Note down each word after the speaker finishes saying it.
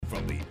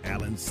from the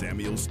Allen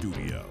Samuel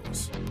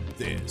Studios.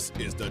 This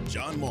is the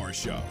John Morris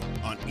Show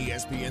on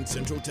ESPN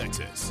Central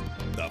Texas,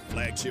 the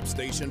flagship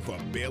station for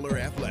Baylor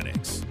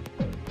Athletics.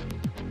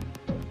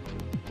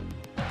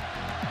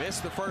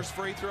 Missed the first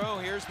free throw.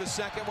 Here's the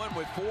second one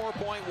with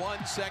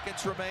 4.1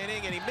 seconds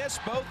remaining, and he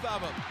missed both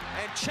of them.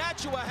 And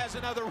Tchatchoua has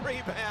another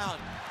rebound.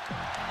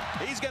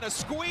 He's going to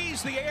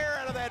squeeze the air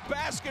out of that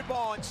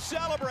basketball and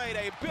celebrate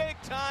a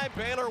big-time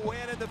Baylor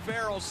win in the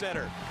Farrell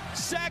Center.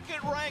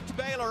 Second-ranked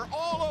Baylor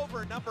all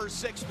over number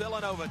 6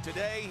 Villanova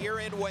today here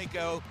in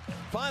Waco.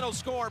 Final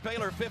score,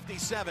 Baylor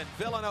 57,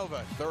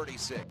 Villanova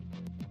 36.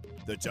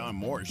 The John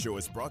Morris Show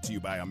is brought to you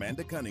by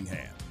Amanda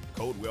Cunningham,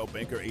 Coldwell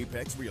Banker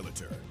Apex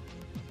Realtor.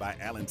 By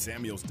Allen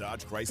Samuels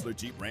Dodge Chrysler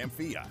Jeep Ram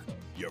Fiat,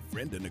 your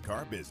friend in the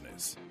car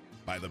business.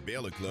 By the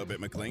Baylor Club at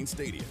McLean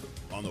Stadium,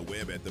 on the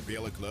web at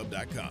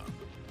thebaylorclub.com.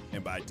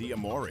 And by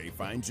D'Amore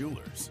Fine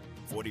Jewelers,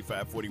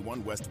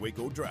 4541 West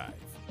Waco Drive,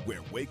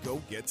 where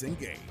Waco gets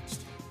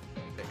engaged.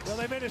 Well,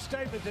 they made a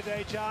statement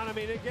today, John. I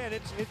mean, again,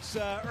 it's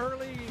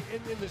early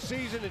in the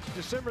season. It's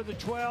December the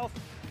 12th.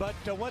 But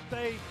what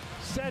they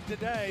said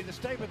today, the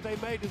statement they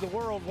made to the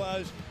world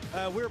was,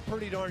 we're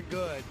pretty darn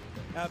good,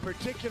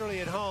 particularly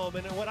at home.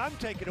 And what I'm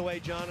taking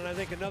away, John, and I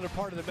think another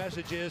part of the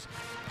message is,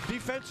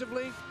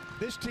 defensively,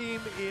 this team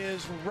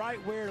is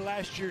right where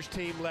last year's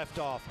team left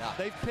off. Yeah.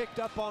 They've picked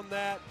up on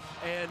that,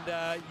 and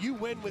you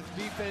win with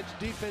defense.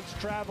 Defense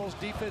travels.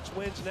 Defense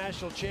wins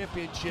national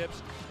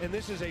championships, and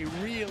this is a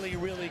really,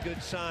 really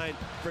good sign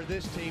for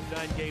this team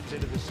 9 games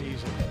into the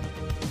season.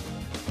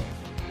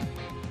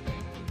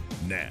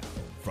 Now,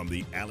 from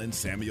the Allen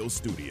Samuel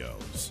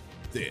Studios,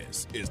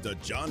 this is the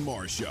John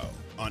Morris Show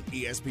on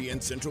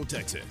ESPN Central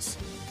Texas.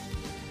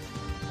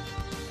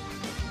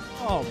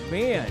 Oh,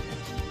 man.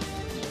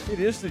 It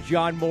is the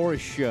John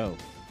Morris Show.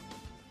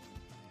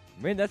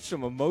 Man, that's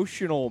some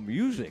emotional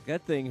music.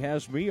 That thing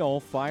has me all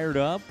fired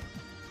up.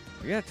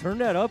 Yeah, turn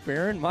that up,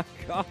 Aaron. My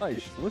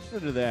gosh, listen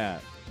to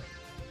that.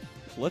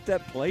 Just let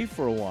that play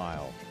for a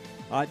while.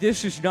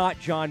 This is not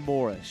John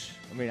Morris.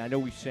 I mean, I know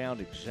we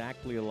sound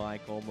exactly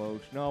alike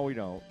almost. No, we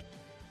don't.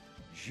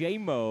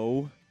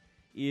 J-Mo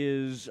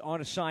is on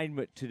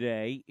assignment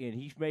today, and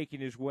he's making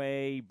his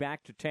way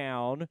back to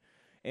town,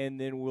 and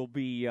then will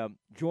be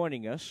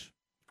joining us.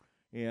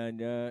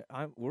 And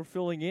we're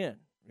filling in,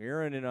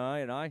 Aaron and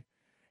I.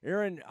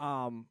 Aaron,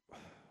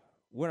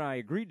 when I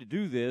agreed to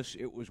do this,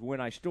 it was when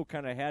I still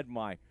kind of had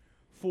my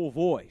full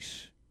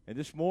voice. And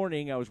this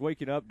morning I was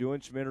waking up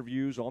doing some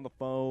interviews on the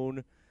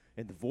phone,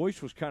 and the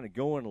voice was kind of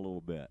going a little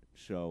bit.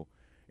 So,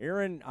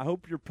 Aaron, I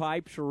hope your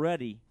pipes are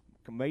ready.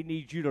 I may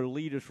need you to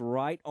lead us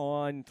right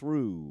on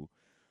through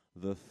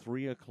the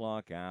 3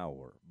 o'clock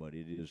hour. But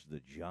it is the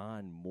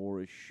John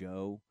Morris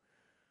Show.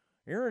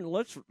 Aaron,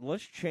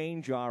 let's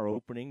change our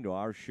opening to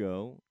our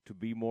show to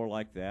be more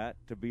like that,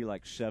 to be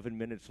like 7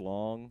 minutes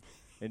long,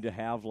 and to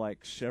have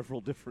like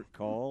several different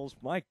calls.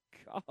 My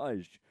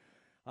gosh,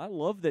 I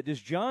love that.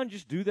 Does John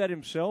just do that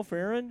himself,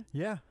 Aaron?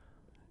 Yeah.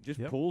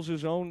 Just pulls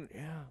his own?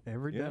 Yeah.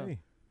 Every day.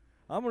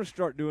 I'm going to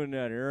start doing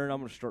that, Aaron. I'm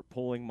going to start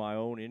pulling my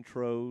own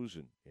intros,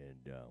 and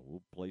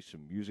we'll play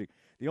some music.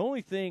 The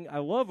only thing, I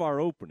love our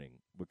opening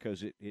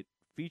because it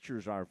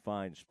features our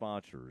fine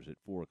sponsors at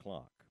 4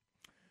 o'clock.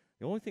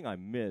 The only thing I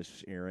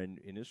miss, Aaron,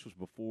 and this was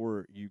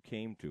before you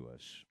came to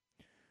us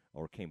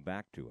or came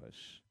back to us,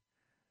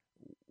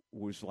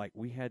 was like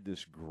we had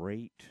this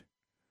great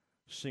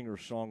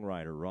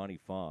singer-songwriter, Ronnie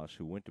Foss,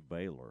 who went to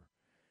Baylor,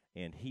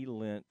 and he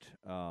lent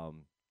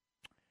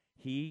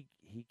he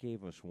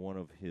gave us one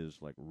of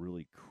his like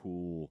really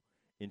cool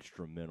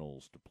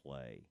instrumentals to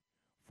play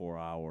for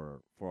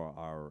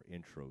our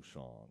intro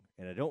song.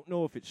 And I don't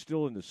know if it's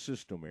still in the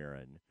system,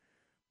 Aaron,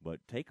 but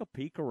take a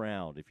peek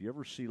around. If you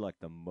ever see like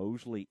the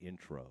Mosley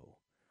intro,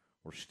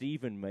 or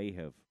Stephen may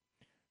have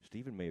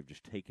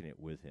just taken it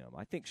with him.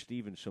 I think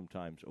Stephen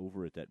sometimes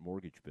over at that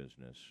mortgage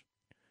business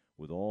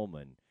with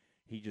Allman,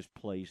 he just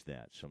plays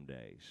that some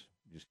days.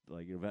 Just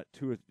like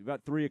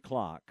about 3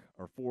 o'clock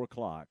or 4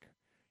 o'clock,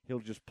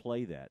 he'll just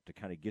play that to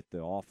kind of get the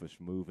office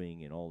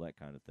moving and all that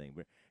kind of thing.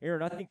 But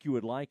Aaron, I think you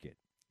would like it.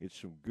 It's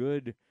some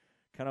good,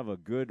 kind of a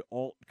good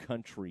alt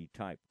country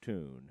type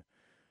tune.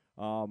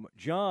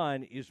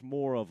 John is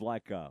more of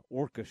like a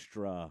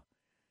orchestra,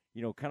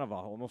 kind of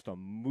almost a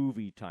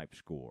movie type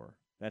score.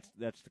 That's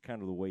the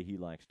kind of the way he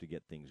likes to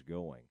get things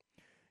going.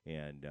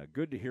 And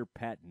good to hear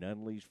Pat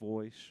Nunley's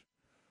voice.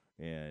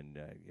 And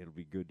it'll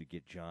be good to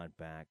get John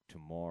back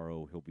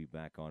tomorrow. He'll be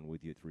back on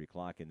with you at 3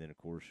 o'clock. And then, of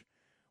course,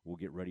 we'll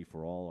get ready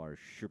for all our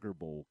Sugar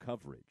Bowl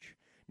coverage.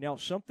 Now,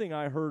 something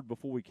I heard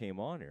before we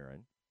came on,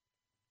 Aaron,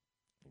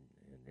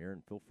 and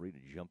Aaron, feel free to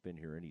jump in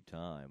here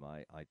anytime.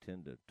 I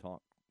tend to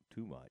talk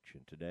too much,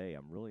 and today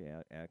I'm really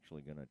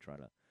actually going to try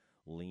to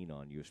lean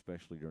on you,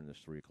 especially during this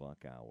 3 o'clock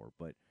hour.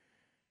 But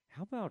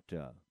how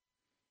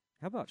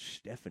about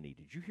Stephanie?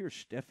 Did you hear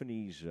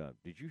Stephanie's?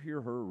 Did you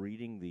hear her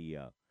reading the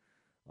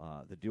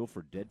deal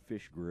for Dead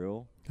Fish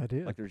Grill? I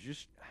did. Like, there's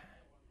just,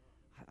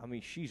 I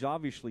mean, she's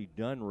obviously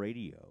done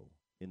radio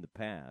in the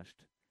past.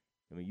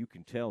 I mean, you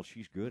can tell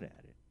she's good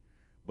at it.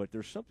 But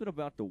there's something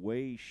about the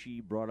way she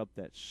brought up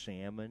that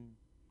salmon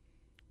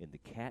and the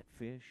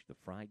catfish, the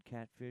fried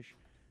catfish,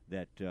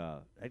 that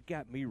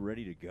got me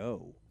ready to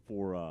go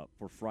for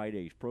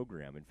Friday's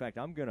program. In fact,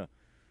 I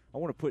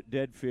want to put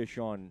Dead Fish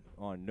on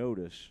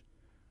notice.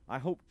 I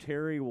hope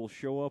Terry will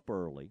show up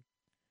early,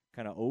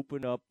 kind of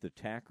open up the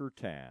Tacker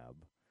tab,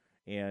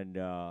 and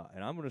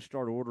I'm going to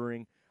start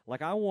ordering.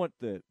 Like, I want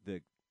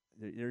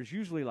there's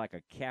usually like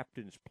a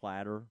captain's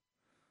platter.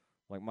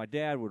 Like, my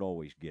dad would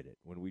always get it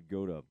when we'd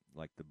go to,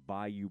 like, the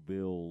Bayou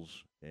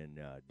Bills in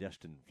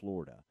Destin,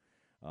 Florida.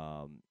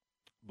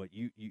 But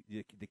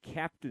the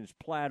captain's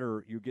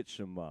platter, you get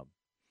some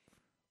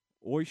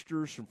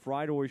oysters, some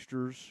fried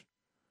oysters.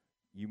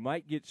 You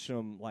might get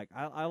some, like,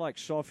 I like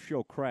soft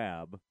shell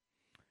crab,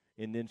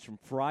 and then some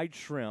fried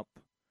shrimp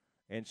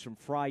and some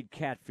fried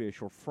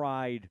catfish or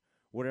fried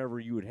whatever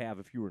you would have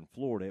if you were in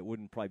Florida. It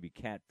wouldn't probably be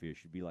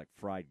catfish. It'd be like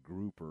fried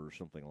grouper or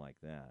something like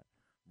that.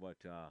 But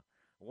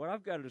what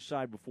I've got to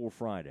decide before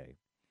Friday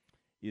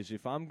is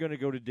if I'm going to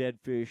go to Dead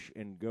Fish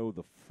and go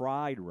the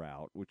fried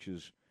route, which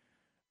is,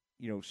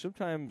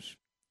 sometimes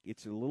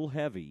it's a little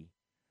heavy,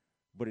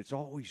 but it's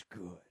always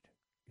good.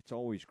 It's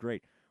always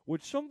great.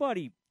 Would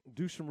somebody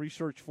do some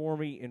research for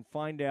me and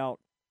find out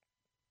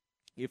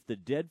if the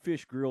Dead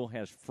Fish Grill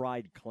has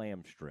fried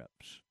clam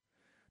strips?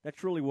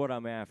 That's really what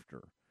I'm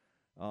after.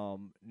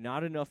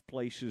 Not enough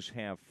places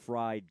have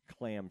fried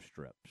clam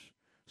strips.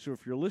 So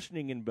if you're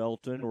listening in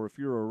Belton, or if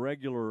you're a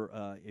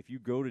regular, if you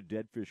go to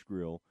Dead Fish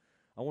Grill,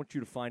 I want you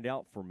to find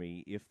out for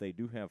me if they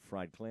do have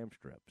fried clam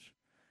strips.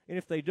 And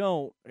if they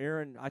don't,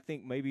 Aaron, I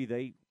think maybe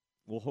they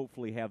will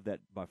hopefully have that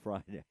by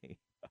Friday,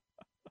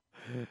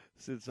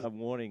 since I'm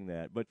wanting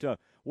that. But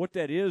what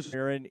that is,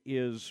 Aaron,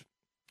 is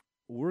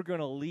we're going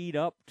to lead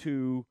up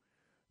to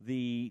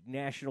the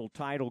national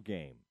title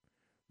game.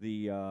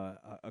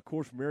 Of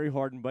course, Mary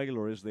Hardin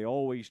Baylor, as they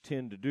always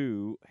tend to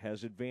do,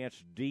 has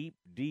advanced deep,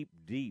 deep,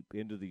 deep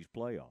into these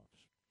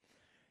playoffs.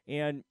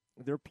 And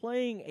they're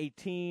playing a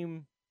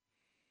team,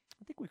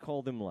 I think we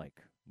call them like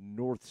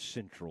North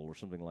Central or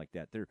something like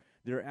that.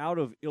 They're out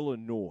of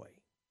Illinois.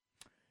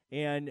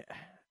 And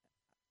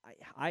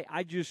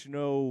I just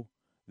know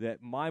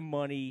that my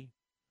money,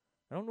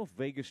 I don't know if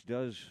Vegas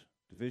does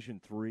Division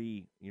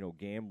III,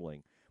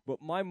 gambling,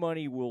 but my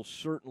money will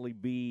certainly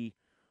be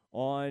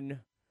on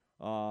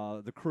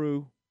the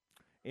Crew,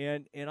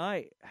 and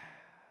I'm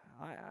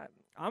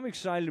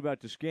excited about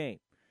this game.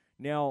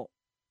 Now,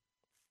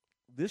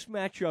 this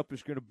matchup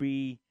is going to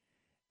be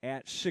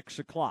at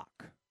 6:00,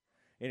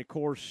 and of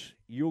course,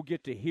 you'll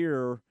get to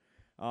hear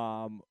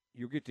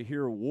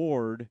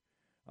Ward,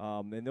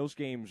 and those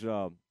games.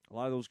 A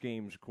lot of those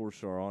games, of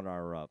course, are on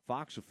our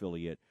Fox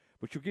affiliate,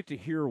 but you'll get to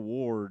hear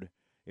Ward,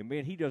 and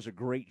man, he does a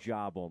great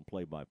job on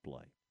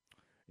play-by-play.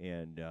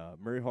 And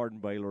Mary Hardin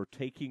Baylor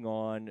taking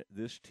on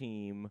this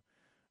team.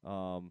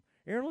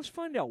 Aaron, let's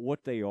find out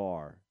what they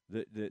are,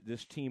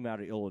 this team out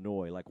of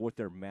Illinois, like what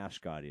their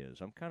mascot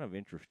is. I'm kind of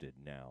interested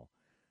now.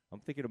 I'm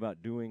thinking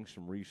about doing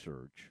some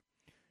research.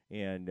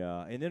 And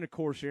then, of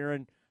course,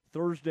 Aaron,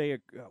 Thursday,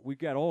 we've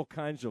got all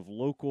kinds of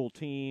local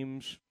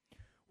teams.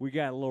 We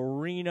got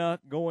Lorena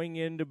going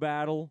into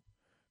battle.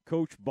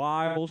 Coach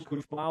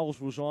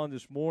Biles was on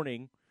this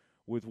morning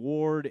with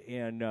Ward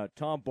and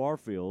Tom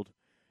Barfield.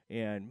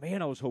 And,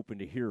 man, I was hoping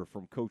to hear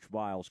from Coach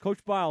Biles.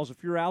 Coach Biles,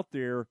 if you're out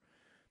there,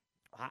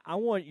 I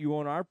want you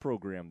on our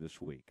program this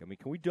week. I mean,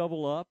 can we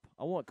double up?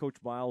 I want Coach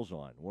Biles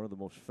on, one of the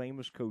most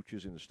famous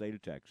coaches in the state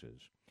of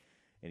Texas.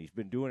 And he's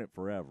been doing it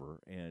forever.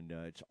 And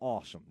it's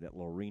awesome that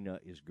Lorena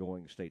is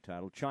going state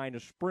title. China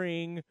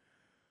Spring,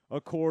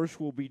 of course,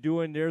 will be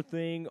doing their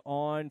thing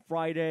on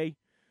Friday.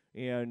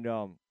 And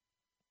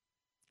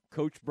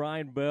Coach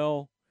Brian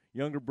Bell,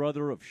 younger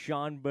brother of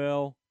Sean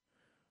Bell,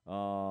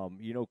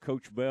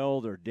 Coach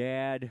Bell, their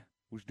dad,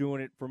 was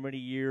doing it for many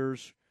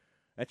years.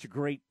 That's a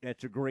great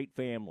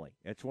family.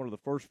 That's one of the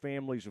first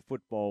families of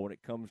football when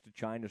it comes to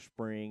China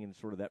Spring and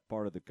sort of that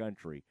part of the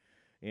country.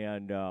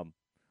 And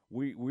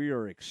we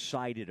are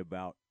excited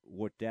about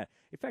what that.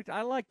 In fact,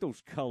 I like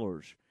those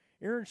colors.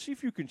 Aaron, see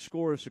if you can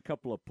score us a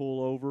couple of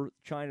pullover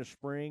China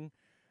Spring.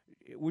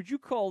 Would you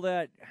call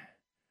that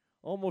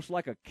almost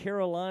like a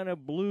Carolina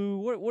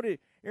blue?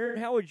 Aaron,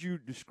 how would you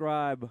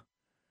describe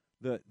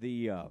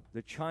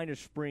the China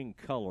Spring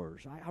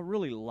colors? I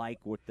really like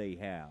what they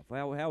have.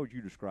 How would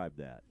you describe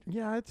that?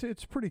 Yeah,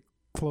 it's pretty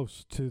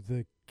close to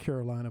the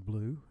Carolina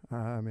blue.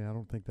 I mean, I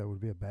don't think that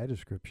would be a bad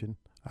description.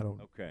 I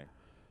don't. Okay.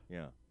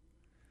 Yeah.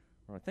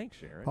 All right. Thanks,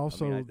 Aaron.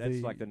 Also,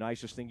 that's like the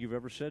nicest thing you've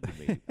ever said to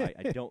me.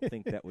 I don't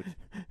think that would.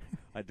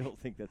 I don't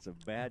think that's a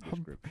bad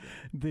description.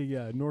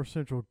 The North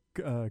Central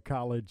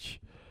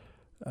College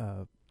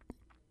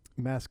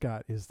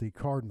mascot is the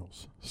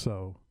Cardinals.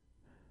 So.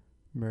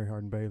 Mary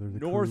Hardin Baylor, the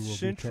North Crew will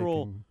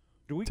Central. Be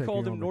do we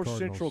call them North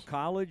Cardinals. Central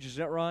College? Is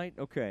that right?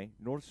 Okay,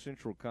 North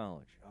Central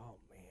College. Oh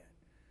man,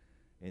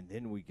 and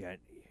then we got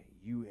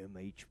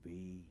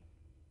UMHB.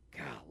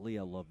 Golly,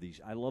 I love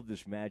these. I love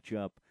this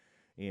matchup,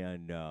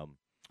 and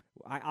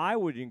I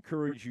would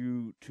encourage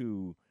you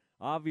to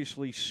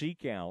obviously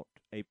seek out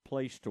a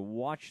place to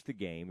watch the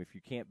game if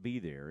you can't be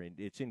there, and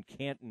it's in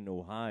Canton,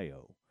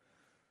 Ohio.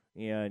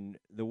 And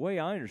the way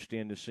I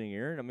understand this thing,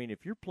 Aaron, I mean,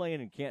 if you're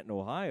playing in Canton,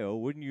 Ohio,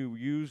 wouldn't you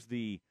use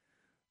the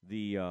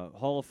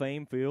Hall of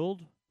Fame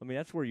field? I mean,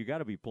 that's where you got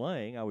to be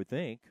playing, I would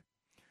think,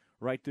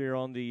 right there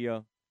on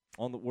the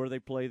where they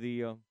play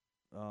the.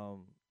 I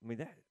mean,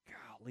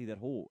 that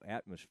whole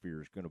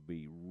atmosphere is going to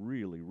be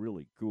really,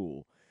 really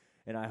cool.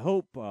 And I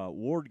hope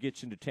Ward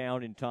gets into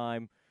town in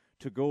time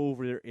to go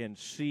over there and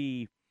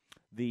see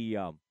the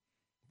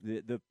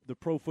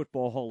Pro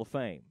Football Hall of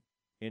Fame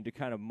and to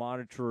kind of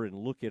monitor and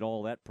look at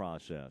all that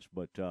process.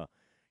 But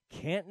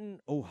Canton,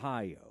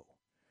 Ohio.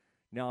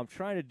 Now I'm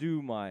trying to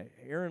do my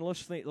Aaron.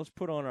 Let's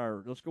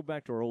go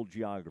back to our old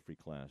geography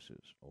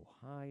classes.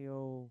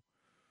 Ohio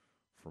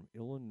from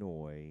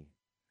Illinois.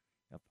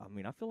 I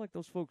mean, I feel like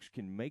those folks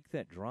can make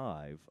that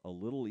drive a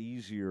little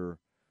easier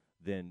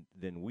than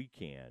we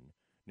can.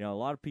 Now, a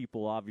lot of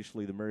people,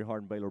 obviously, the Mary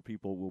Hardin Baylor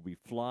people, will be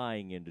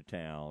flying into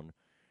town.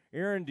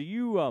 Aaron, do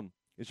you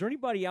is there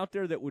anybody out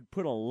there that would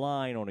put a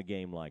line on a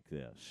game like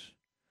this?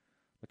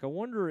 Like, I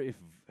wonder if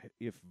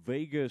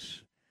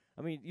Vegas.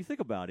 I mean, you think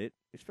about it,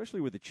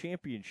 especially with a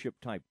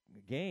championship-type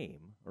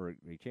game or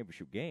a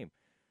championship game,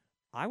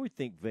 I would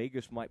think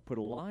Vegas might put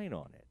a line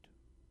on it.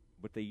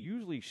 But they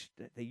usually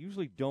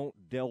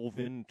don't delve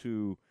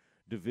into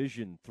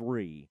Division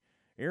III.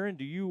 Aaron,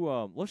 do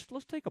you let's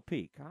take a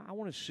peek. I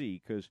want to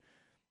see, because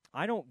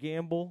I don't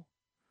gamble,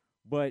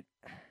 but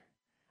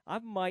I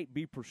might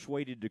be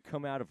persuaded to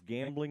come out of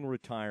gambling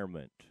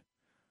retirement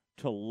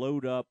to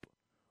load up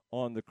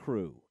on the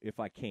Crew if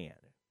I can.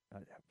 I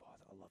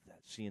love that,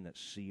 seeing that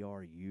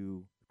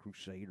CRU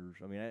Crusaders.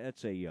 I mean,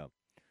 that's a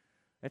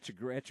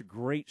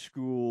great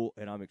school,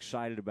 and I'm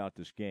excited about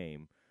this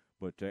game.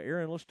 But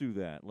Aaron, let's do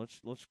that.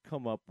 Let's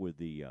come up with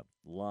the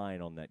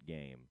line on that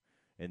game,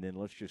 and then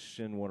let's just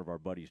send one of our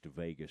buddies to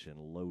Vegas and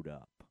load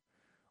up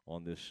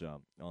on this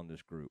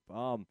group.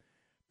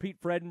 Pete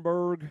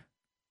Fredenberg,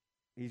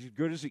 he's as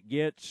good as it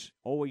gets.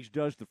 Always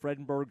does the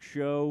Fredenberg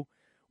show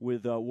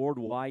with Ward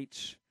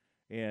Whites,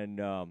 and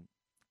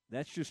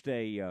that's just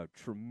a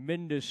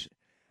tremendous.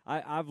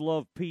 I've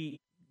loved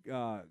Pete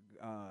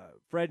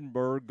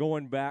Fredenberg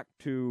going back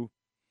to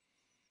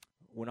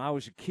when I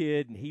was a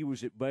kid and he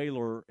was at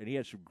Baylor, and he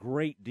had some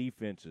great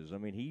defenses. I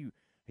mean,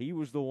 he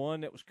was the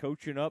one that was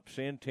coaching up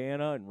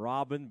Santana and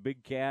Robin,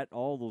 Big Cat,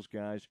 all those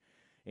guys.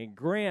 And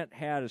Grant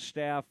had a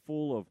staff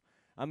full of,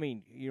 I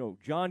mean,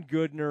 John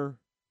Goodner,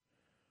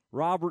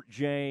 Robert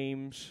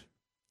James.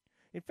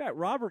 In fact,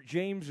 Robert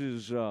James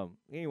is,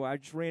 anyway, I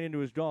just ran into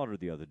his daughter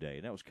the other day,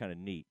 and that was kind of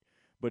neat.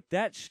 But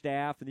that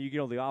staff, and then you get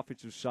on the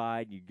offensive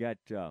side, you got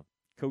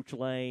Coach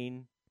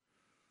Lane,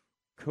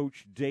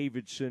 Coach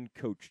Davidson,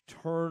 Coach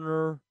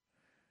Turner,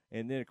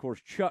 and then, of course,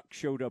 Chuck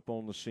showed up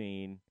on the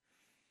scene.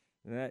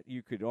 That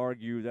you could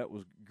argue that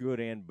was good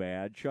and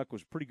bad. Chuck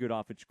was a pretty good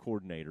offensive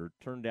coordinator.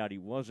 Turned out he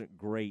wasn't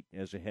great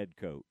as a head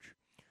coach.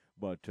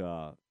 But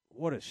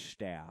what a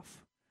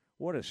staff.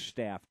 What a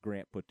staff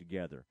Grant put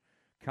together.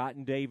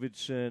 Cotton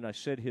Davidson, I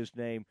said his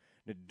name.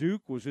 Now,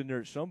 Duke was in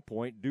there at some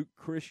point, Duke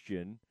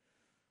Christian.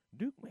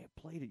 Duke may have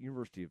played at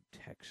University of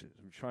Texas.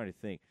 I'm trying to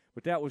think.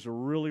 But that was a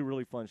really,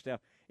 really fun staff.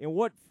 And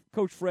what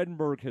Coach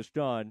Fredenberg has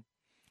done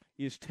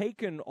is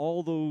taken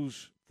all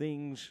those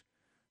things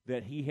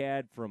that he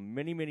had from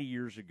many, many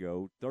years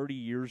ago, 30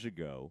 years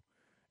ago,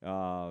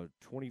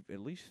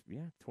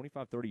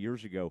 25, 30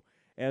 years ago,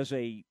 as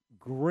a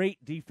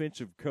great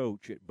defensive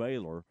coach at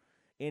Baylor.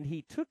 And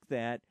he took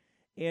that,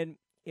 and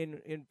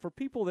for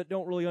people that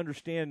don't really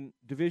understand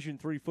Division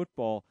III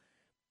football,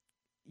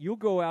 you'll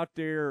go out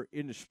there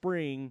in the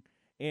spring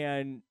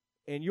and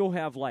you'll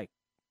have like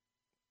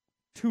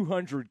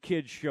 200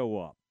 kids show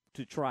up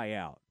to try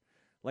out.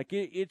 Like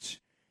it's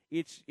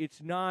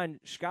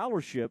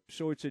non-scholarship,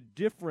 so it's a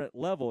different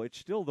level. It's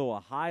still, though, a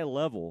high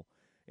level.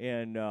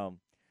 And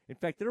in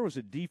fact, there was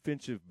a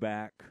defensive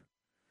back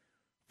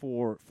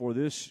for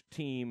this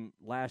team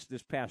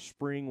this past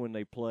spring when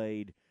they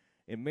played.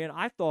 And man,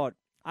 I thought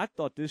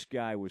this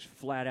guy was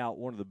flat out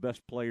one of the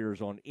best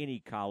players on any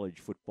college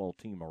football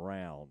team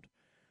around.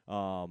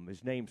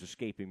 His name's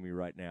escaping me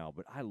right now,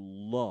 but I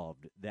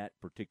loved that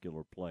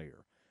particular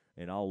player.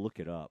 And I'll look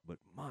it up. But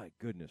my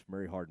goodness,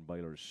 Mary Hardin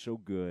Baylor is so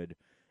good,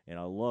 and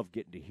I love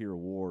getting to hear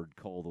Ward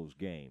call those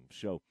games.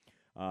 So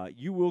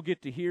you'll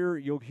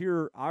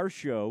hear our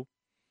show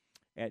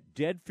at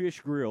Dead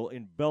Fish Grill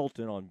in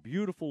Belton on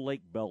beautiful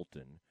Lake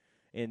Belton,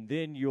 and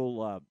then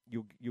you'll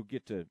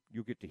get to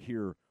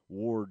hear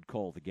Ward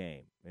call the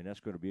game, and that's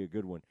going to be a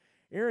good one.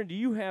 Aaron,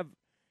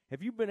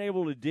 have you been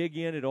able to dig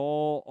in at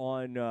all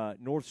on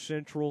North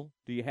Central?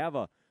 Do you have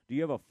a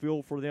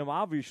feel for them?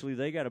 Obviously,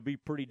 they got to be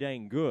pretty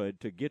dang good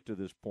to get to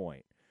this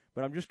point.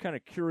 But I'm just kind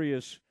of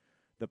curious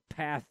the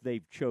path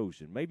they've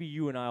chosen. Maybe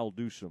you and I'll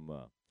do some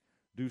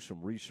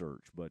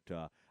research. But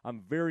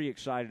I'm very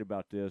excited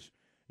about this.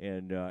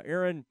 And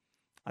Aaron,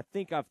 I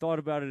think I've thought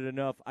about it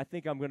enough. I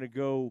think I'm going to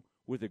go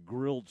with a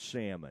grilled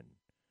salmon.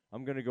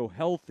 I'm going to go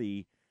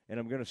healthy, and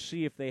I'm going to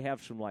see if they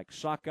have some like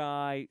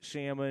sockeye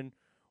salmon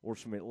or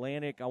some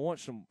Atlantic. I want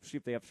see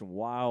if they have some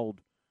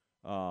wild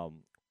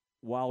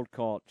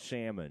caught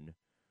salmon,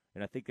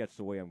 and I think that's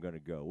the way I'm going to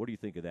go. What do you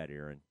think of that,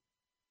 Aaron?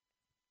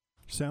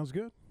 Sounds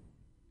good.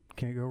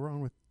 Can't go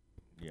wrong with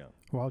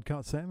wild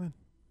caught salmon.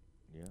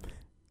 Yeah.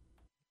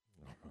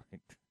 All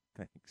right.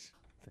 Thanks.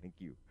 Thank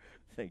you.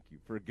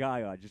 For a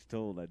guy I just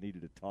told I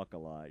needed to talk a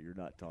lot, you're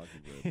not talking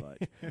very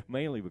much,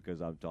 mainly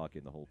because I'm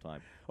talking the whole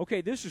time.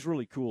 Okay, this is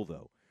really cool,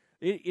 though.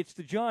 It's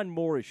the John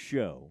Morris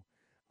Show,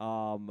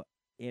 and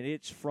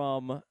it's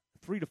from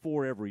 3 to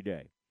 4 every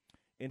day.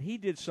 And he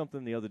did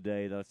something the other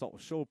day that I thought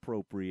was so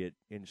appropriate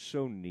and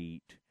so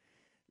neat.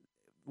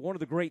 One of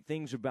the great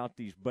things about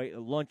these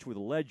Lunch with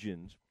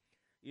Legends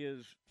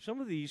is some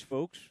of these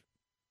folks,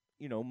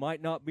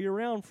 might not be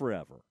around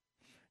forever.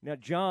 Now,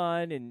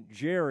 John and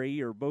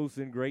Jerry are both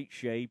in great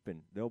shape,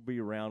 and they'll be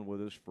around with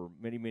us for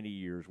many, many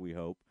years, we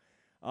hope.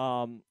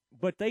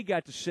 But they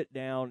got to sit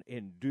down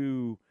and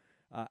do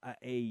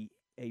a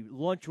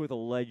Lunch with a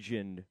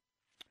Legend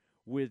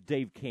with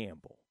Dave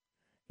Campbell.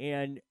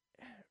 And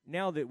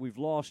now that we've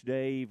lost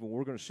Dave, and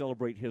we're going to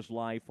celebrate his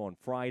life on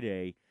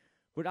Friday,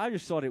 but I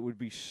just thought it would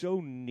be so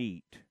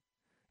neat.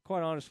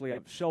 Quite honestly,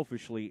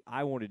 selfishly,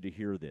 I wanted to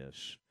hear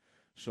this.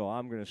 So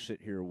I'm going to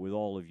sit here with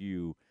all of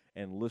you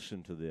and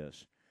listen to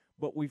this.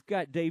 But we've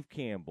got Dave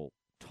Campbell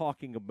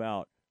talking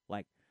about,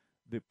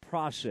 the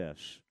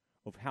process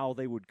of how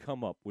they would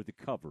come up with the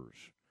covers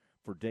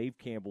for Dave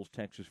Campbell's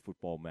Texas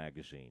Football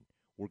Magazine.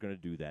 We're going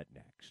to do that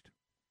next.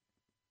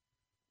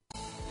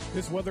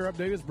 This weather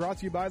update is brought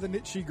to you by the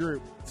Nitshe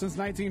Group. Since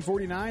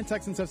 1949,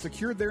 Texans have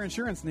secured their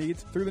insurance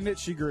needs through the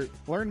Nitshe Group.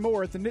 Learn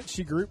more at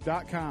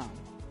thenitshegroup.com.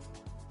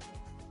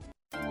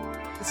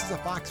 This is a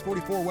Fox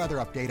 44 weather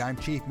update. I'm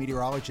Chief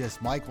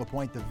Meteorologist Mike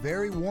LaPointe. The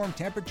very warm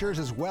temperatures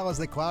as well as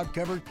the cloud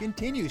cover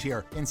continues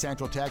here in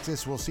Central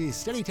Texas. We'll see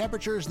steady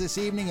temperatures this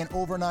evening and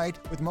overnight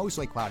with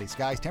mostly cloudy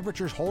skies.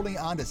 Temperatures holding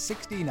on to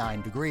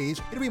 69 degrees.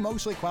 It'll be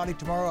mostly cloudy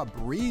tomorrow, a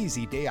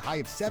breezy day, a high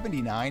of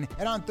 79.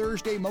 And on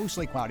Thursday,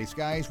 mostly cloudy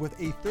skies with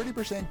a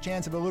 30%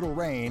 chance of a little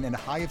rain and a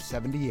high of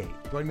 78.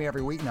 Join me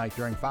every weeknight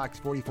during Fox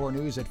 44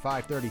 News at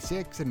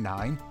 5:36 and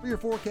 9 for your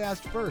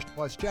forecast first.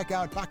 Plus, check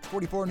out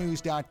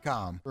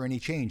fox44news.com for any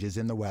changes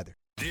in the weather.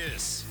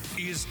 This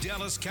is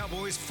Dallas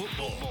Cowboys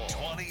football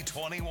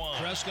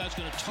 2021. Prescott's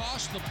going to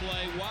toss the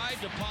play wide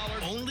to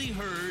Pollard. Only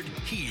heard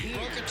here.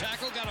 Broke a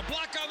tackle, got a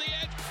block on the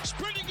edge,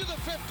 sprinting to the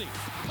 50.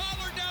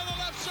 Pollard down the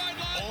left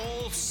sideline.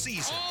 All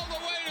season. All the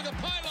way to the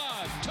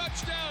pylon.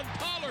 Touchdown,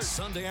 Pollard.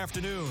 Sunday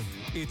afternoon,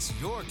 it's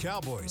your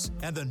Cowboys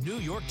and the New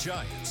York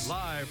Giants.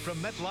 Live from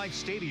MetLife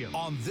Stadium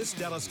on this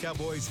Dallas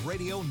Cowboys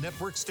radio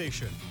network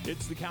station.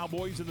 It's the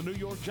Cowboys and the New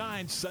York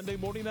Giants Sunday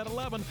morning at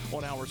 11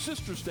 on our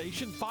sister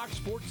station, Fox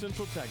Sports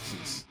Central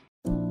Texas.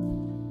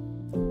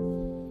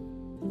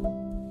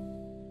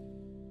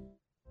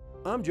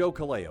 I'm Joe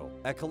Kaleo.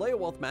 At Kaleo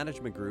Wealth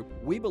Management Group,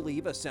 we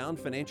believe a sound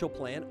financial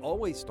plan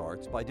always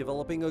starts by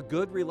developing a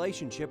good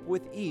relationship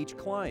with each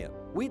client.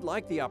 We'd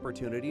like the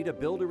opportunity to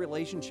build a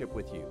relationship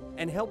with you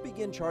and help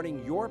begin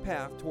charting your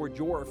path toward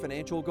your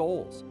financial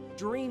goals.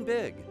 Dream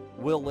big.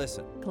 We'll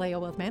listen. Kaleo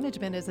Wealth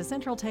Management is a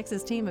Central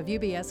Texas team of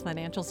UBS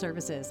Financial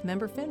Services,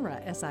 member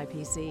FINRA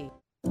SIPC.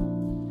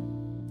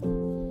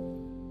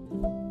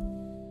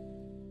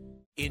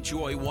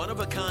 Enjoy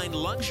one-of-a-kind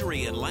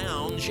luxury and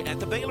lounge at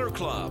the Baylor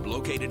Club,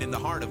 located in the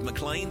heart of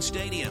McLean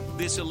Stadium.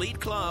 This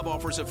elite club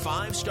offers a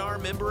 5-star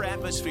member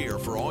atmosphere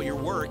for all your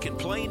work and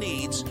play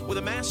needs with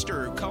a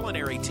master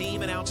culinary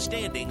team and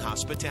outstanding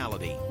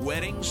hospitality.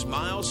 Weddings,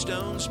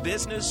 milestones,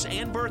 business,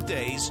 and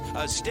birthdays,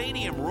 a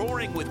stadium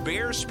roaring with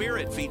Bear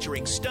spirit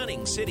featuring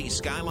stunning city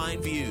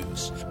skyline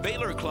views.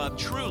 Baylor Club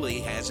truly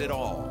has it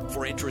all.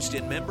 For interest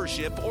in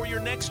membership or your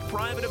next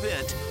private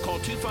event, call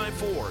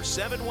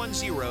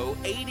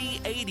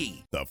 254-710-8080.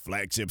 The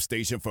flagship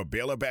station for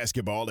Baylor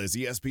basketball is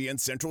ESPN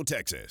Central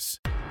Texas.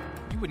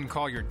 You wouldn't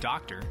call your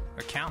doctor,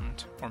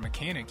 accountant, or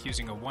mechanic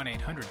using a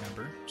 1-800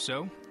 number,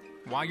 so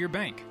why your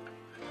bank?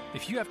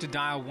 If you have to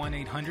dial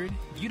 1-800,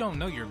 you don't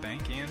know your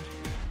bank and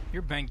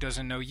your bank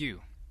doesn't know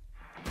you.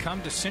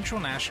 Come to Central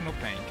National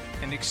Bank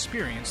and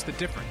experience the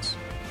difference.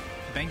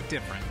 Bank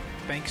different.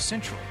 Bank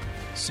Central.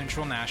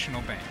 Central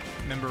National Bank.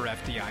 Member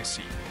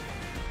FDIC.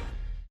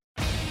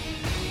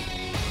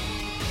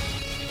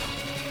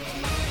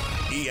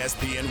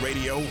 ESPN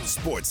Radio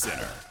Sports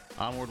Center.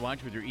 I'm Ward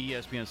White with your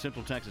ESPN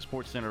Central Texas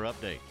Sports Center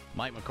update.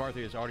 Mike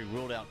McCarthy has already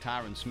ruled out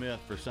Tyron Smith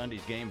for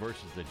Sunday's game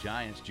versus the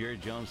Giants. Jerry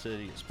Jones said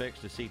he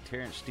expects to see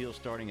Terrence Steele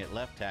starting at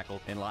left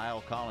tackle and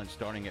Lyle Collins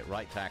starting at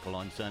right tackle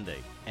on Sunday.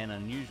 An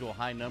unusual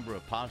high number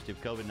of positive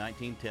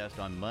COVID-19 tests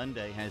on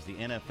Monday has the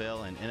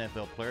NFL and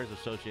NFL Players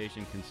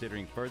Association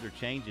considering further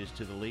changes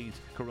to the league's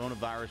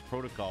coronavirus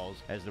protocols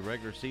as the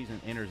regular season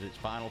enters its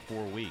final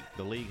 4 weeks.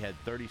 The league had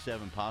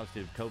 37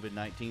 positive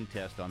COVID-19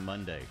 tests on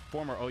Monday.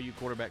 Former OU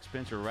quarterback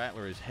Spencer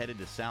Rattler is headed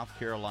to South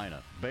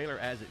Carolina. Baylor,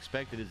 as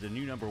expected, is the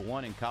new number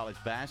 1 in college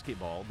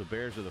basketball. The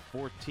Bears are the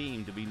 4th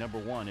team to be number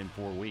 1 in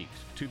 4 weeks.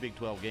 2 Big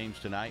 12 games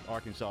tonight.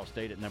 Arkansas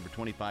State at number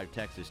 25,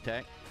 Texas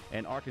Tech,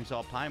 and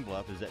Arkansas Pine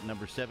Bluff is at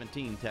number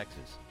 17,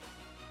 Texas.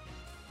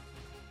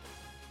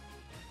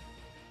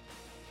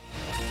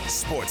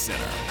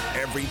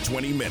 SportsCenter every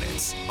 20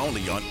 minutes,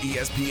 only on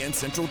ESPN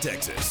Central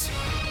Texas.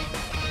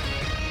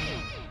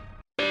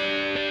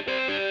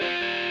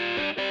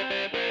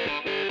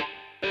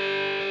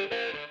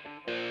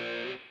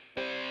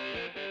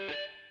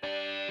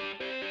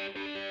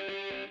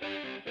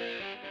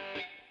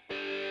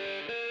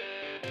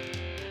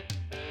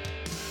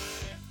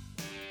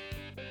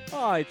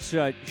 It's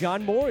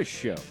John Morris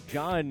Show.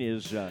 John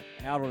is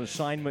out on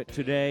assignment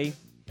today.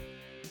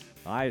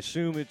 I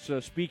assume it's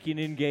a speaking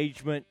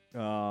engagement,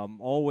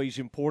 always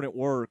important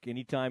work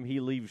anytime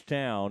he leaves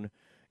town.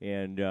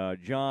 And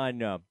John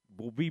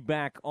will be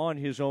back on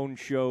his own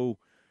show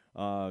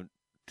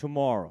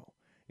tomorrow.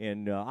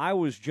 And I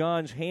was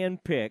John's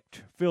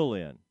hand-picked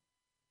fill-in.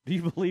 Do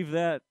you believe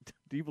that?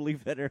 Do you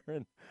believe that,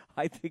 Aaron?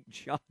 I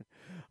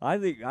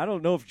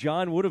don't know if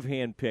John would have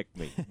hand-picked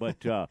me,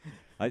 but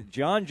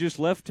John just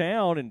left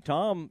town, and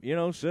Tom,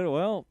 said,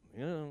 well,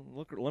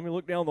 let me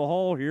look down the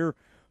hall here.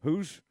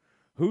 Who's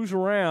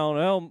around?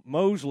 Well,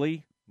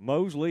 Mosley,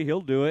 he'll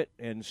do it.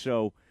 And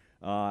so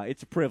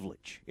it's a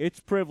privilege. It's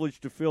a privilege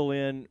to fill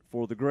in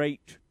for the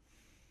great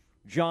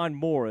John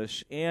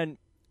Morris. And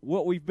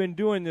what we've been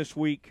doing this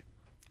week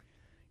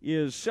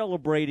is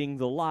celebrating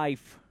the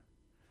life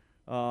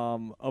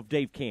of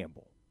Dave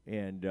Campbell.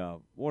 And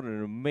what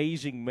an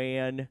amazing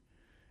man.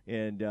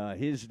 And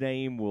his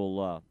name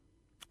will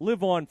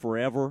live on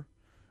forever.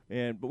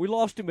 But we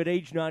lost him at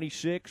age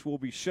 96. We'll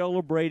be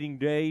celebrating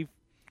Dave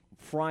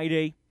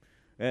Friday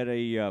at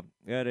a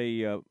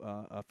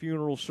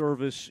funeral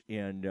service,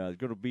 and there's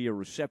going to be a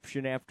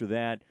reception after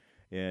that.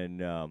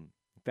 And in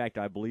fact,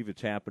 I believe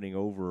it's happening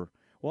over.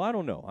 Well, I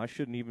don't know. I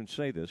shouldn't even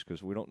say this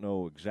because we don't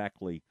know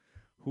exactly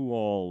who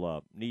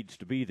all needs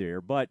to be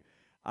there. But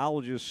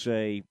I'll just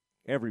say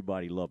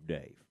everybody loved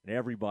Dave, and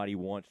everybody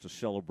wants to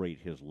celebrate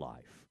his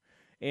life.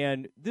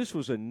 And this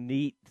was a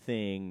neat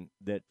thing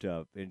that,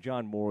 and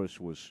John Morris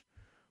was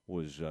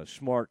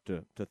smart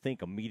to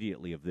think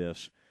immediately of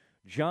this.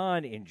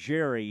 John and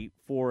Jerry,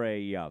 for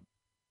a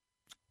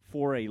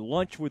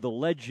lunch with a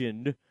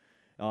legend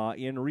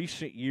in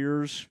recent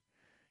years,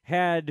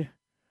 had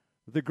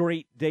the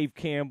great Dave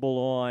Campbell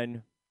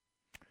on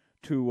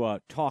to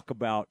talk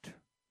about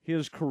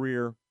his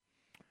career.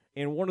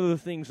 And one of the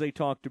things they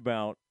talked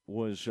about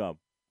was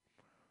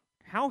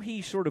how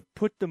he sort of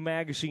put the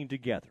magazine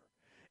together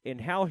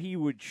and how he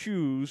would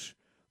choose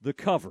the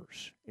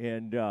covers.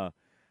 And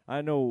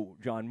I know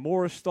John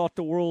Morris thought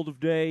the world of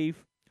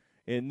Dave.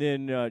 And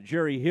then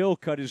Jerry Hill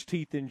cut his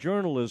teeth in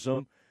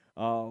journalism,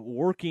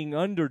 working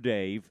under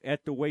Dave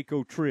at the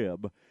Waco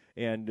Trib,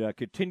 and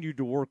continued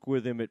to work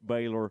with him at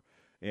Baylor.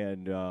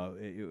 And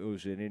it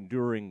was an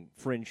enduring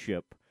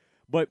friendship.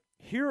 But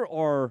here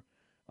are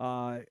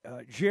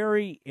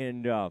Jerry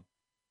and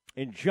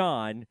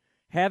John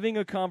having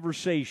a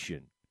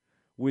conversation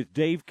with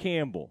Dave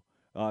Campbell,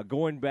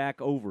 going back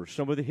over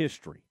some of the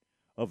history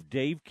of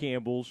Dave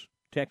Campbell's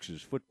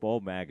Texas Football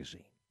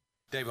Magazine.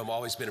 Dave, I've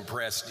always been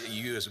impressed.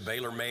 You as a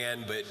Baylor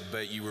man, but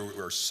you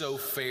were so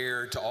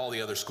fair to all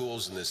the other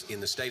schools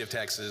in the state of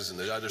Texas and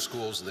the other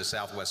schools in the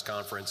Southwest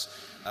Conference.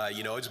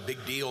 It's a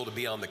big deal to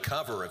be on the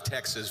cover of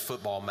Texas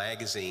Football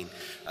Magazine,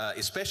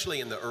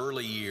 especially in the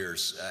early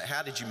years.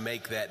 How did you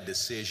make that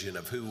decision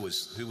of who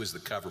was the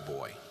cover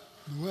boy?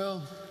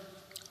 Well,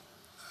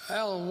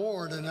 Al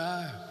Ward and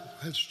I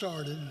had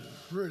started,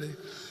 really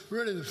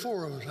the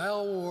four of us,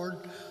 Al Ward,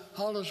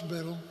 Hollis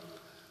Biddle,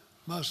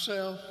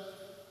 myself,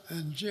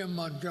 and Jim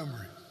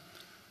Montgomery.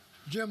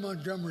 Jim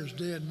Montgomery is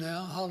dead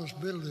now. Hollis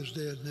Biddle is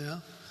dead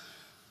now.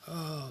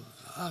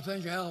 I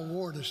think Al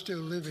Ward is still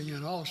living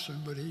in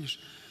Austin, but he's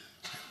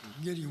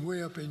getting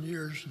way up in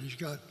years, and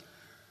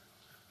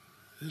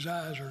his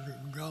eyes are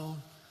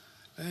gone.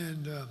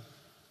 And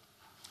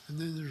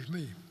then there's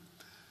me,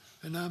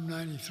 and I'm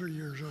 93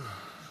 years old.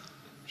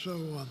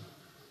 So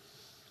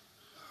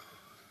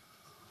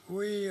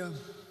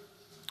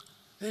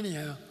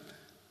anyhow,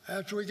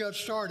 after we got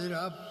started,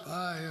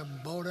 I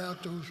bought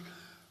out those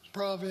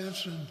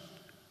Province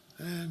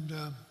and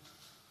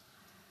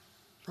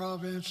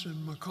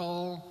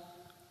McCall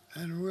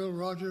and Will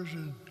Rogers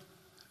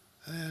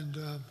and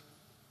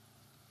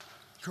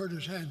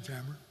Curtis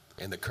Handcammer.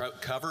 And the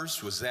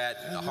covers, was that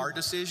a hard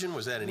decision?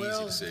 Was that an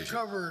easy decision?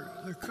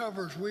 The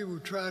covers, we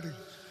would try to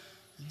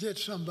get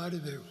somebody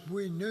that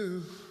we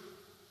knew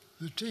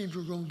the teams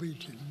were going to be,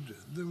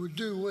 that would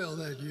do well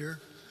that year.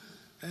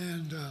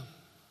 And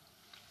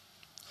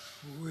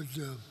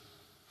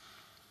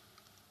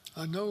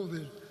I know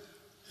that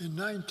in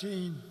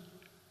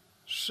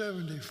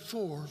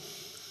 1974,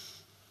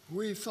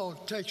 we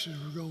thought Texas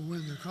was going to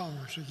win the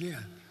conference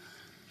again.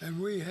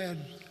 And we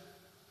had,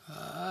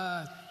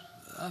 I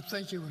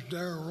think it was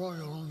Darrell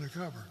Royal on the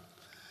cover.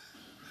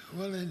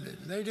 Well,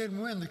 they didn't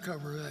win the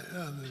cover the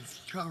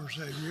conference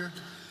that year.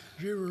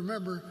 If you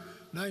remember,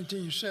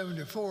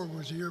 1974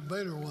 was the year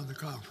Baylor won the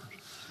conference.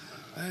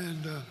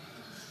 And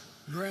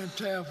Grant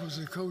Taft was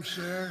the coach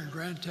there, and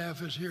Grant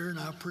Taft is here, and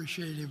I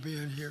appreciate him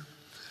being here.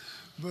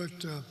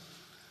 But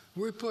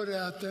we put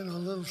out then a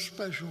little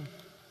special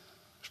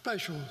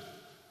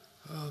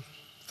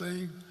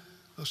thing.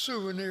 a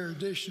souvenir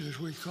edition, as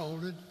we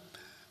called it,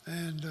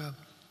 and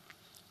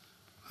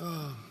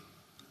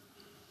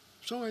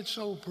so it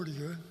sold pretty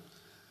good.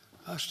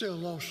 I still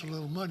lost a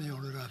little money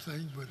on it, I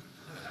think, but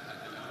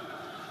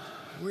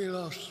we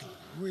lost.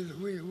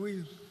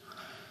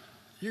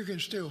 You can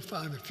still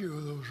find a few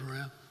of those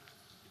around.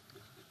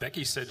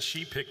 Becky said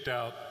she picked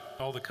out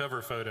all the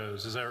cover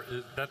photos. Is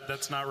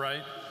that's not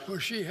right? Well,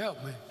 she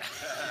helped me.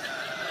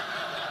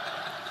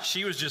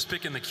 She was just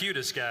picking the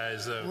cutest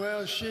guys, though.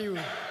 Well, she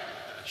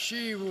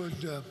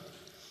would.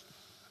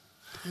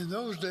 In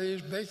those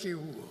days, Becky,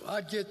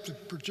 I'd get the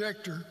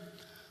projector,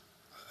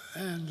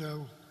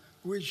 and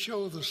we'd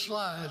show the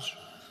slides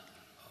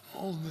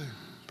on the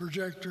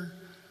projector,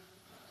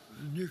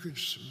 and you could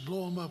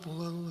blow them up a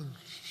little and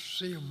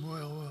see them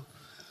well.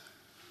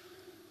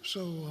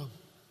 So,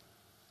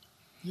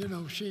 you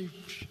know, she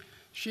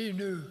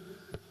knew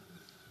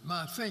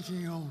my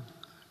thinking on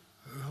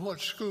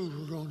what schools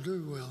were going to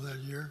do well that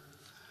year,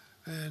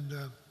 and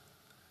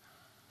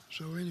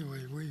so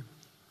anyway,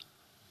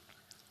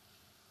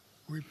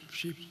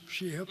 she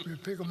helped me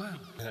pick them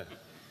out.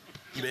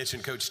 You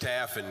mentioned Coach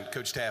Taft, and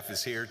Coach Taft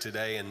is here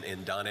today.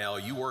 And Donnell,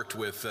 you've worked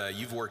with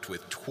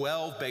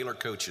 12 Baylor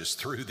coaches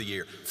through the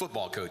year,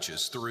 football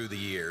coaches through the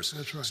years.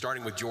 That's right.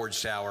 Starting with George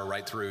Sauer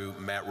right through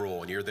Matt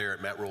Rhule, and you're there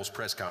at Matt Rhule's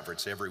press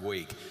conference every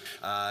week.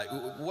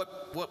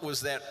 What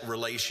was that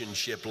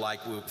relationship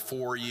like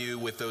for you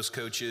with those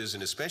coaches,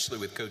 and especially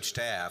with Coach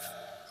Taft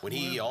when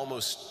he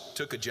almost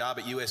took a job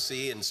at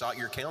USC and sought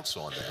your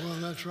counsel on that? Well,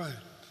 that's right.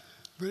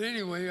 But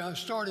anyway, I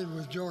started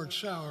with George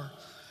Sauer.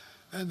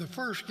 And the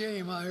first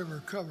game I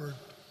ever covered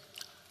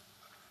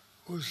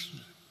was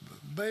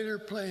Baylor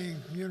playing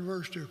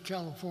University of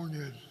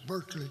California at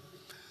Berkeley.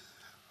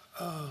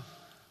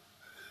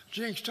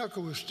 Jinx Tucker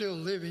was still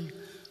living,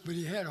 but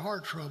he had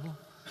heart trouble,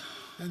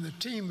 and the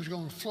team was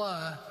going to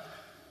fly,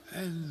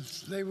 and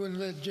they wouldn't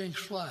let Jinx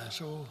fly,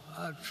 so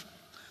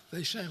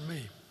they sent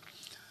me.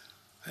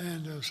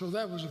 And so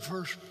that was the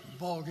first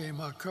ball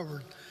game I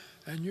covered.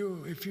 And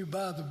if you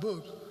buy the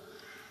book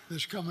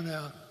that's coming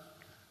out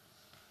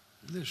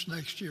this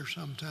next year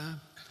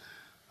sometime,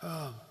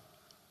 that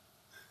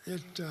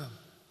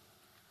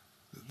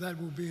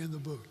will be in the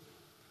book,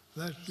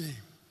 that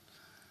game.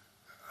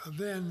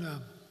 Then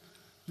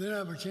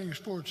I became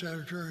sports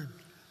editor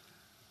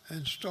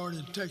and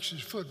started Texas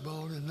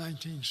football in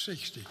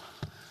 1960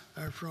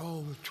 after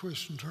all the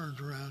twists and turns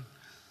around.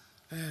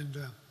 And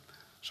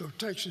so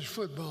Texas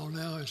football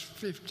now is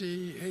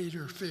 58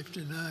 or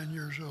 59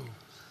 years old.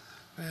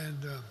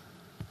 And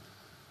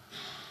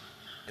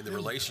the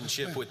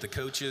relationship with the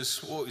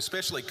coaches, well,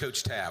 especially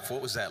Coach Taft,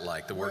 what was that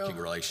like, the working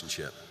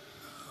relationship?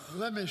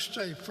 Let me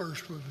stay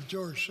first with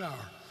George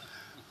Sauer.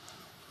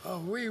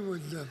 We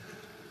would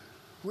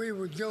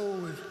go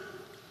with,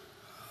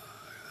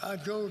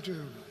 I'd go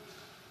to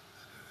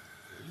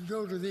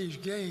these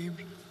games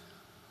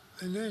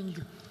and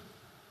then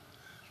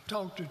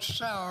talk to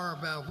Sauer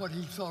about what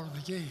he thought of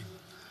the game.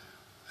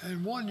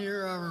 And one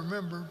year I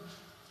remember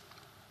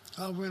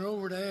I went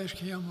over to ask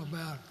him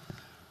about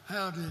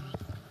how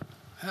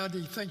did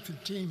he think the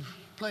team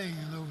playing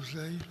in those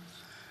days.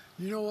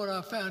 You know what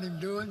I found him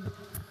doing?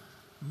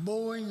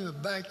 Mowing the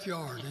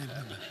backyard.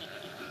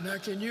 Now,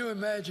 can you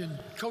imagine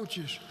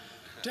coaches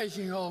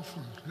taking off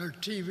from their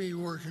TV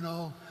work and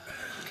all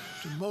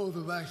to mow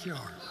the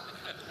backyard?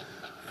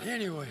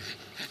 Anyway,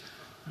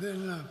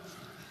 then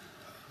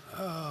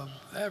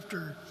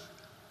after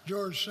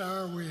George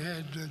Sauer, we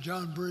had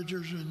John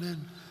Bridgers, and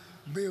then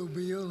Bill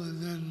Beal,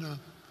 and then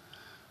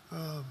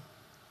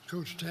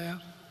Coach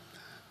Taft.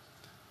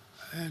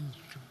 And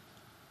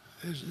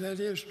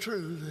that is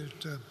true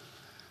that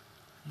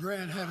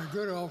Grant had a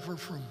good offer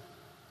from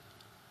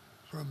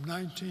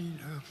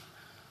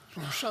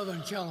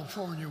Southern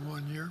California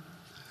one year,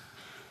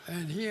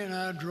 and he and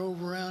I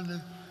drove around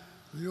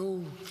the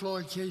old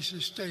Floyd Casey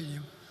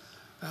Stadium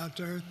out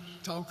there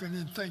talking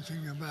and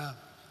thinking about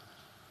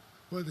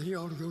whether he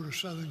ought to go to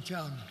Southern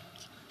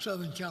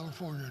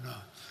California or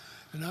not.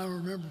 And I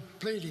remember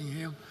pleading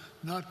him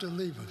not to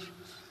leave us,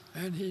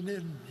 and he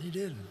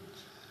didn't.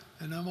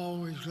 And I'm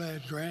always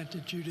glad, Grant,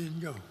 that you didn't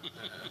go.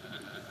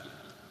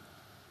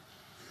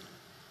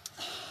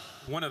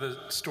 One of the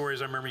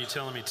stories I remember you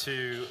telling me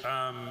too,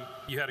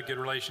 you had a good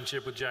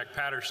relationship with Jack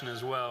Patterson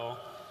as well,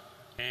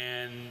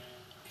 and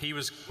he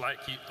was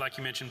like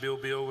you mentioned, Bill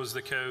Beal was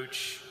the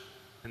coach,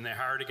 and they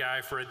hired a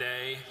guy for a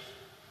day,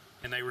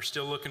 and they were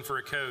still looking for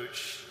a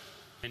coach,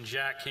 and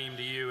Jack came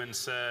to you and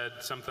said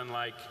something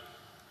like,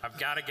 "I've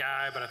got a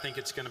guy, but I think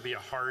it's going to be a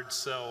hard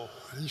sell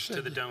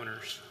to the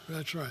donors."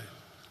 That's right.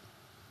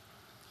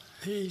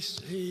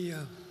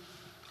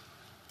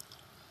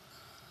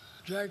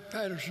 Jack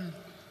Patterson,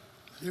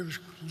 it was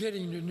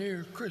getting to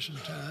near Christmas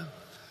time,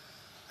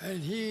 and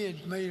he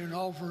had made an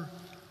offer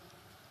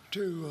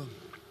to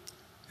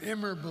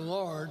Emory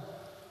Ballard.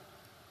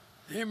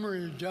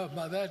 Emory,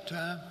 by that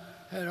time,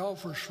 had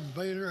offers from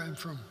Baylor and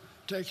from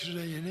Texas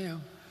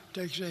A&M.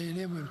 Texas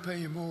A&M would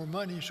pay him more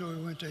money, so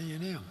he went to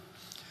A&M.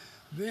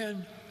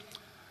 Then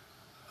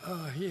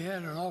he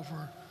had an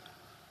offer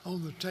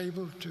on the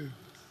table to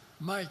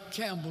Mike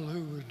Campbell,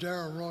 who was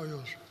Darrell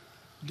Royal's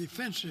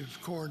defensive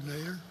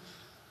coordinator,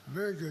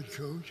 very good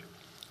coach.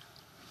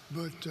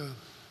 But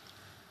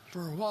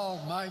for a while,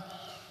 Mike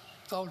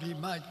thought he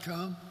might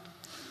come.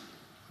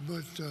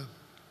 But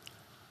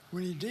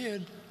when he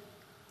did,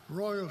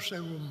 Royal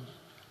said, well,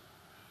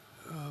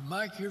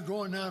 Mike, you're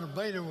going now to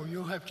Baylor. Well,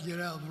 you'll have to get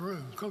out of the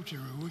room, coaching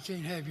room. We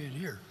can't have you in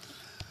here.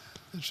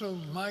 And so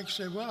Mike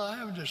said, well, I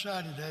haven't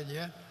decided that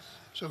yet.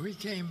 So he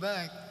came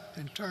back,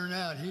 and turned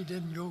out he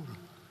didn't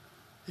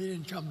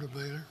come to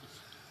Baylor.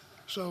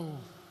 So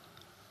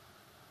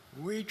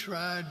we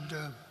tried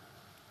a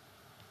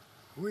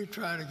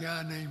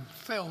guy named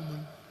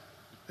Feldman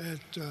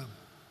at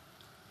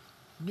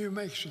New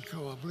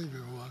Mexico, I believe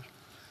it was.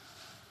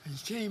 He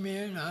came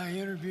in, I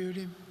interviewed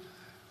him.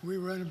 We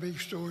ran a big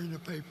story in the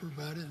paper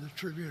about it, in the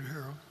Tribune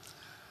Herald.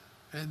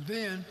 And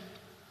then,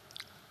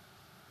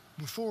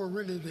 before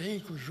really the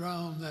ink was dry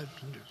on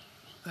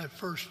that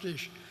first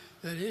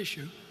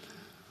issue,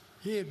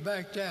 he had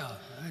backed out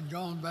and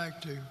gone back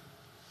to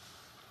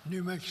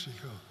New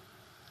Mexico.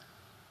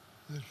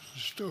 The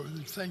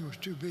thing was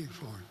too big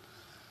for him.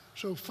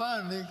 So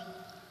finally,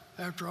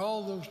 after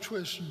all those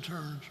twists and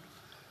turns,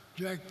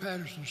 Jack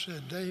Patterson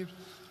said, Dave,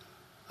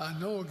 I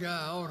know a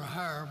guy I ought to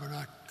hire, but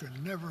I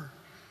could never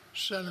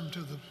send him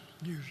to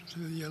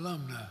the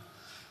alumni.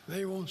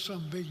 They want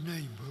some big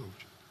name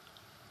coach.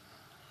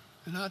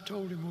 And I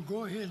told him, well,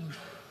 go ahead,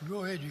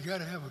 you got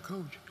to have a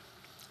coach.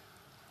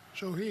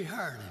 So he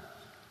hired him.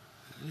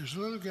 This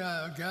little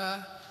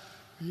guy,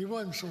 he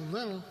wasn't so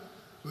little,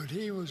 but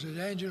he was at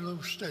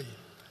Angelo State,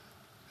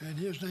 and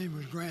his name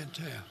was Grant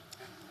Taft.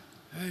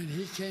 And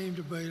he came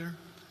to Baylor,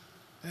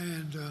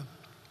 and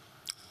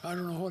I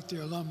don't know what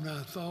the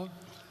alumni thought,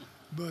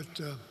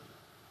 but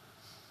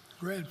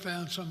Grant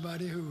found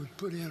somebody who would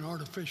put in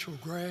artificial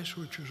grass,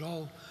 which was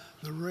all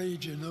the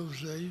rage in those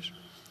days.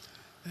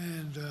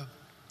 And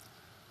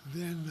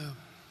then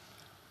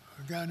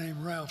a guy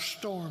named Ralph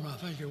Storm, I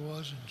think it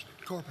was, in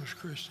Corpus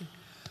Christi.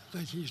 I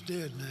think he's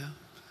dead now.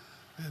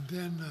 And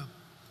then,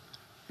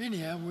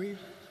 anyhow,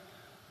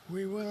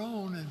 we went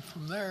on, and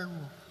from there,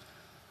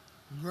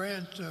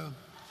 Grant,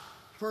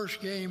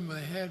 first game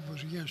they had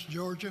was against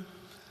Georgia,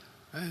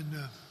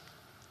 and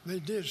they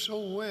did so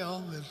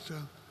well that,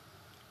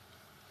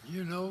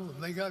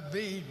 they got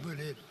beat, but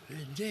the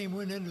game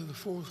went into the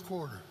fourth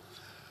quarter.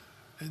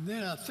 And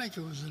then I think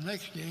it was the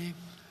next game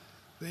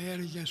they had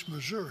against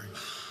Missouri,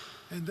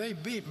 and they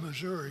beat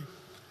Missouri.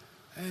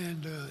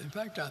 And in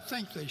fact, I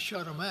think they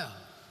shut them out.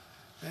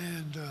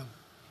 And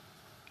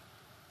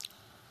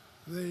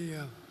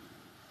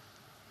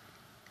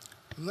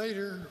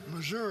later,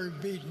 Missouri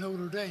beat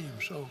Notre Dame.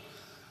 So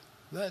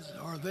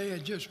they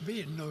had just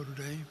beaten Notre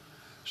Dame.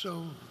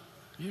 So,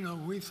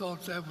 we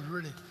thought that was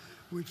really,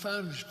 we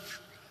finally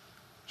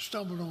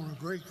stumbled on a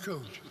great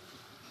coach.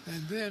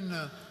 And then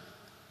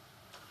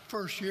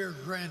first year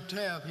Grant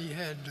Taft, he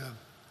had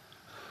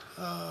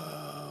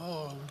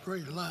a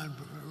great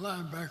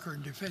linebacker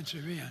and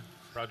defensive end.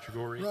 Roger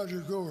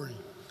Gorey.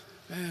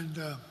 And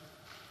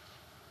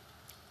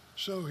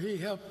so he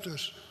helped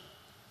us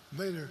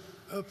later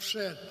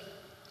upset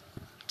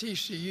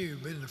TCU.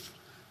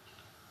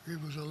 It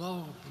was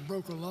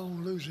broke a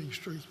long losing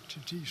streak to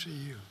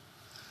TCU.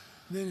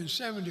 Then in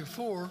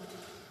 '74,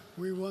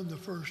 we won the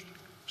first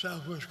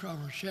Southwest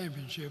Conference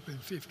Championship in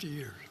 50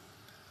 years.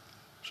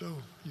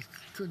 So you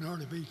couldn't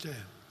hardly beat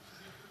that.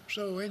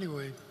 So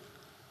anyway,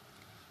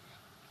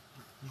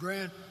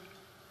 Grant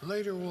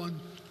later won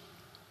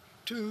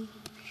 2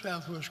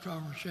 Southwest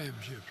Conference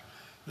Championships,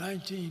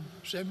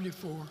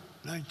 1974,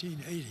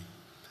 1980.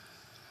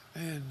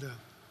 And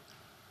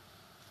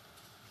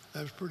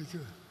that was pretty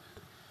good.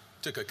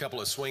 Took a couple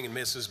of swing and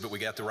misses, but we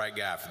got the right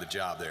guy for the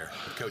job there,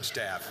 Coach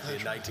Taft,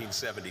 in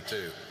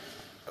 1972.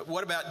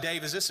 What about,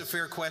 Dave, is this a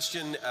fair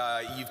question?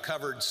 You've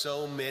covered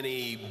so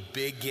many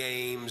big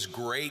games,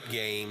 great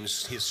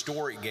games,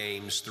 historic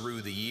games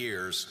through the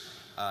years.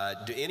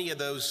 Do any of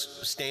those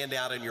stand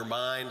out in your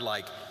mind?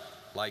 Like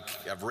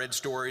I've read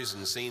stories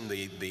and seen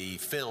the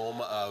film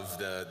of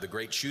the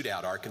great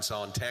shootout,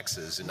 Arkansas and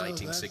Texas in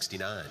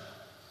 1969.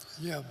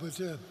 Yeah,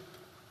 but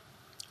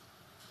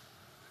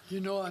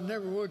I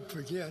never would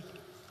forget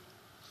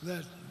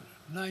that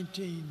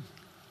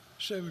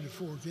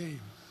 1974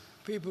 game.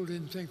 People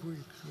didn't think we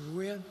could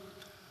win,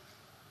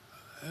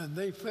 and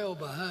they fell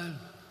behind.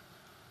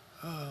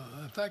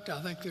 In fact, I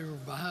think they were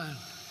behind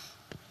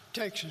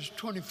Texas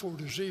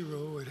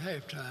 24-0 at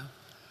halftime,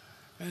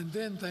 and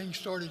then things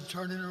started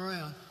turning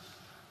around,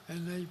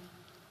 and they'd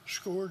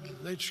scored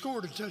a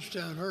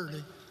touchdown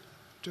early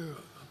to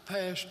a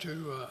pass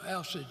to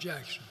Alcide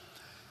Jackson.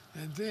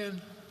 And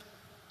then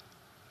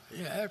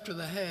after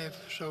the half,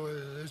 so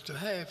at the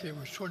half it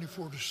was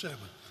 24-7.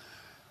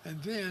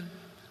 And then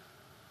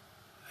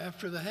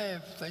after the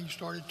half, things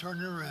started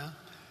turning around.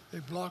 They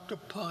blocked a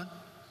punt,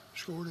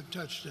 scored a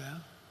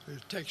touchdown, a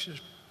Texas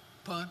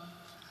punt.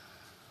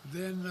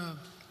 Then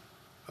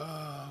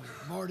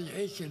Marty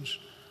Akins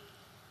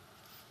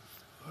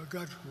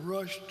got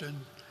rushed and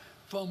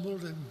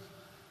fumbled, and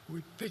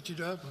we picked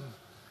it up, and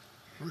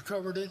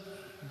recovered it,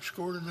 and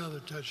scored another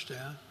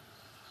touchdown.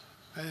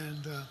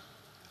 And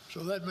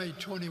so that made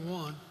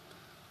 21.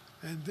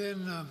 And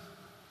then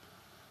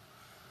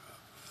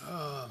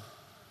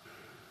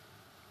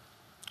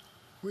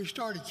we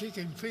started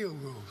kicking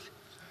field goals.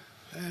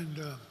 And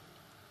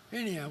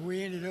anyhow,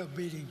 we ended up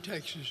beating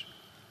Texas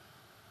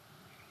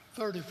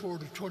 34-24, I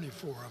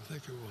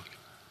think it was.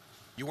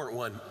 You weren't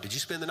one. Did you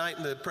spend the night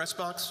in the press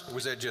box, or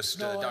was that just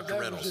No, Dr. that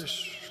Reynolds? was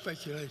just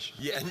speculation.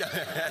 Yeah, no,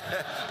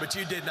 but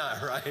you did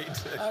not,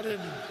 right? I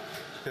didn't.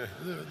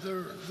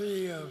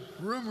 The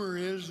rumor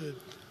is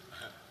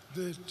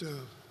that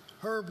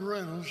Herb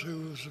Reynolds,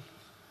 who was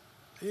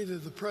either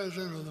the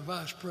president or the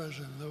vice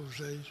president in those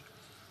days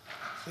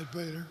at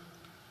Baylor,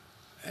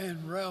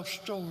 and Ralph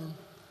Storm,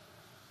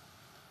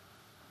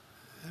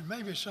 and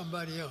maybe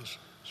somebody else,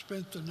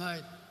 spent the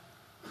night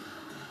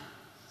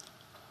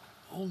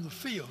on the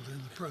field in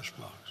the press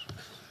box.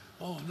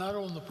 Oh, not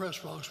on the press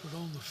box, but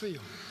on the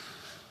field.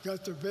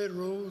 Got their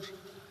bedrolls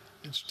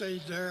and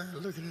stayed there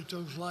looking at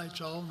those lights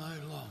all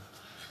night long,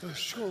 those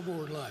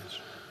scoreboard lights.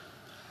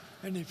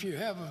 And if you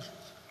have a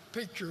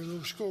picture of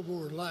those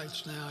scoreboard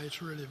lights now,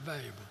 it's really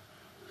valuable.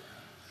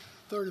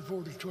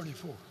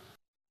 34-24.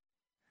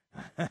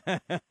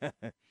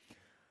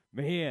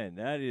 Man,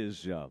 that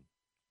is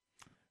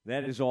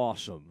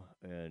awesome.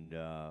 And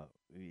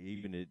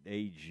even at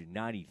age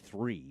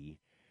 93,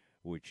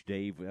 which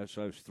Dave, that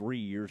was 3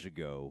 years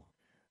ago,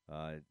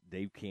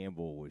 Dave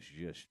Campbell was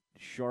just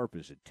sharp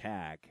as a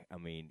tack. I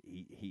mean,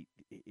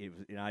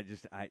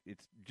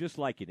 it's just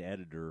like an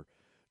editor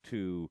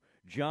to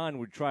John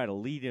would try to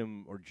lead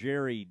him or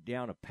Jerry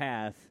down a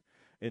path,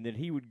 and then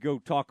he would go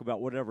talk about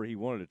whatever he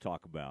wanted to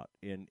talk about.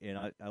 And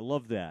I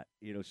love that.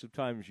 You know,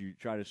 sometimes you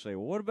try to say,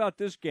 well, what about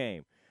this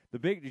game? Were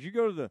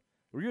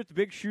you at the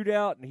big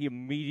shootout? And he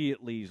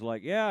immediately is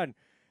like, yeah.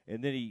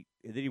 And then he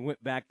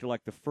went back to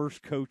like the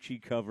first coach he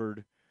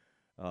covered.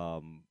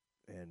 That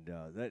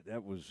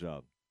was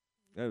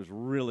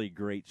really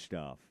great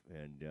stuff.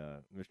 And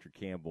Mr.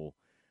 Campbell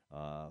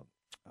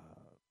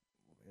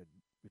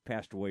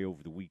passed away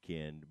over the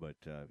weekend, but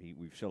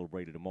we've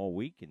celebrated him all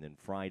week, and then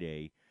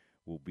Friday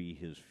will be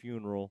his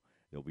funeral.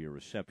 There'll be a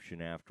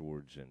reception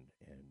afterwards, and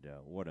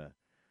what a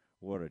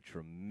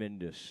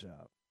tremendous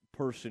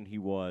person he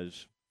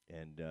was,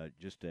 and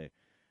just a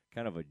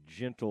kind of a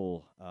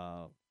gentle,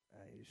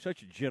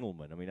 such a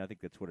gentleman. I mean, I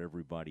think that's what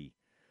everybody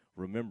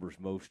remembers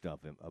most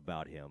of him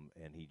about him,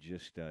 and he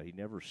just he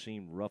never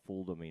seemed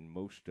ruffled. I mean,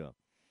 most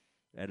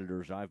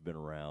editors I've been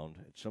around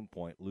at some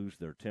point lose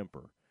their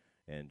temper,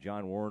 and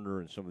John Warner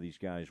and some of these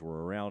guys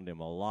were around him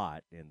a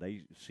lot, and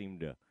they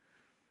seemed to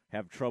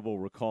have trouble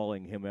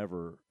recalling him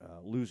ever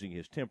losing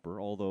his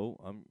temper,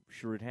 although I'm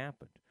sure it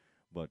happened.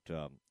 But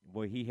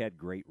boy, he had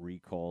great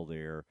recall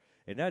there,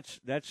 and that's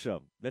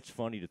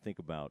funny to think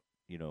about.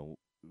 You know,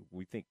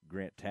 we think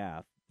Grant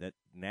Taft, that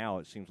now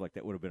it seems like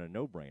that would have been a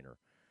no-brainer.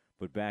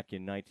 But back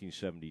in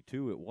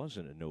 1972, it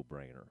wasn't a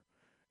no-brainer.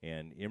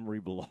 And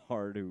Emory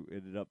Bellard, who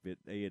ended up at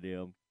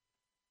A&M,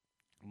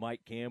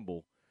 Mike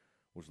Campbell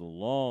was the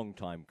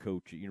longtime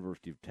coach at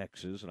University of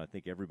Texas, and I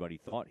think everybody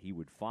thought he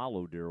would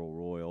follow Darrell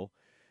Royal.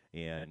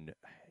 And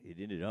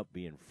it ended up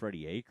being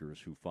Freddie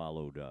Akers who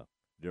followed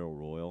Darrell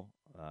Royal.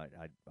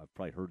 I've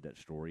probably heard that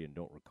story and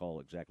don't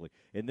recall exactly.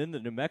 And then the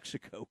New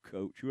Mexico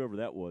coach, whoever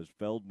that was,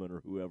 Feldman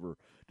or whoever,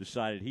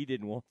 decided he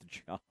didn't want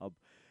the job.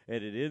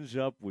 And it ends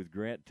up with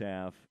Grant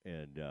Taft,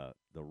 and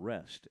the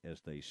rest,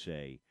 as they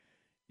say,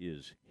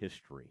 is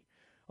history.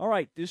 All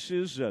right, this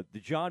is the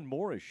John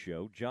Morris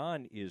Show.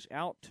 John is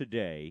out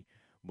today,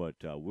 but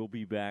we'll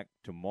be back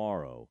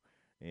tomorrow.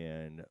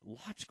 And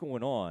lots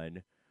going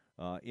on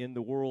in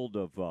the world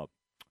of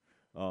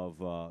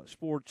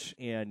sports,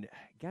 and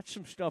got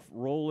some stuff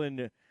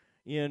rolling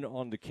in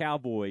on the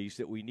Cowboys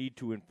that we need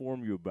to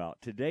inform you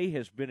about. Today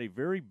has been a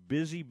very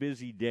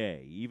busy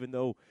day. Even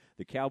though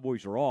the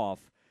Cowboys are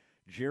off,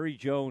 Jerry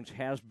Jones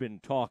has been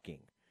talking,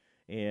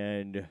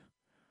 and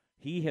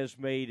he has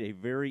made a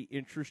very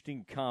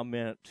interesting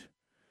comment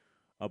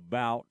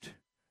about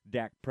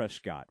Dak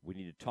Prescott. We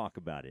need to talk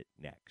about it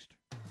next.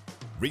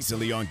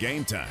 Recently on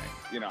Game Time.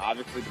 You know,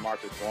 obviously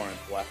DeMarcus Lawrence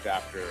left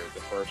after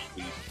the first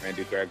week.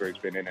 Randy Gregory's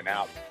been in and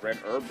out.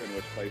 Brent Urban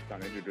was placed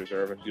on injured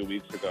reserve a few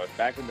weeks ago.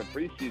 Back in the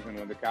preseason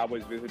when the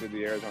Cowboys visited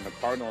the Arizona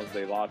Cardinals,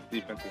 they lost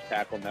defensive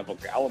tackle Neville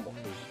Gallimore,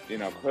 who's, you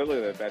know,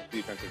 clearly the best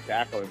defensive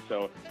tackle. And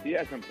so he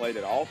hasn't played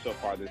at all so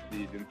far this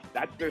season.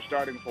 That's their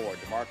starting four: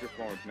 DeMarcus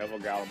Lawrence, Neville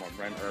Gallimore,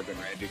 Brent Urban,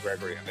 Randy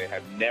Gregory, and they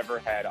have never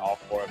had all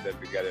four of them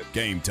together.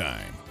 Game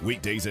Time,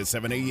 weekdays at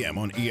 7 a.m.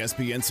 on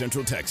ESPN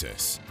Central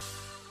Texas.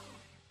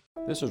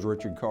 This is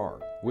Richard Carr.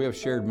 We have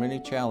shared many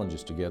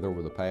challenges together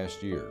over the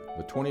past year,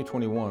 but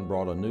 2021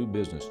 brought a new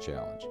business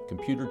challenge.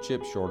 Computer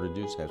chip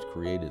shortages have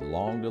created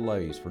long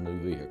delays for new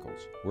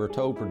vehicles. We're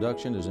told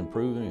production is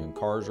improving and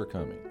cars are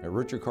coming. At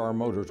Richard Carr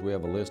Motors, we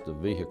have a list of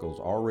vehicles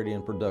already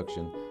in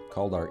production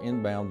called our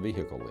inbound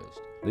vehicle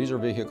list. These are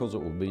vehicles that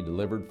will be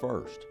delivered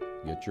first.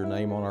 Get your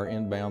name on our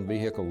inbound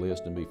vehicle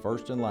list and be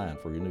first in line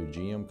for your new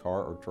GM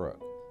car or truck.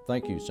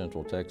 Thank you,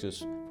 Central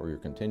Texas, for your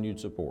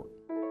continued support.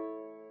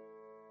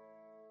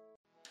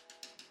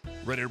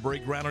 Ready to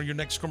break ground on your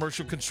next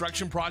commercial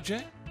construction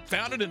project?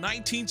 Founded in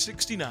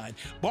 1969,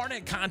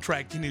 Barnett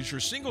Contracting is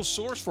your single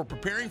source for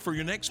preparing for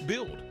your next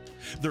build.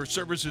 Their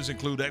services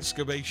include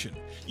excavation,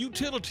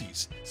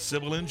 utilities,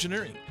 civil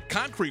engineering,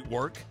 concrete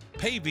work,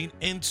 paving,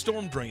 and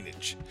storm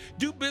drainage.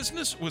 Do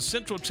business with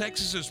Central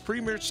Texas's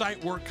premier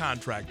site work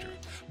contractor,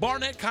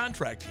 Barnett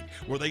Contracting,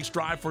 where they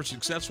strive for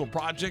successful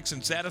projects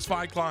and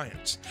satisfy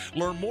clients.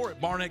 Learn more at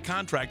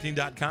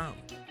barnettcontracting.com.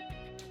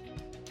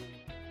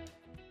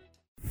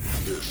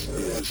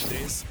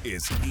 This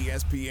is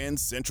ESPN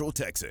Central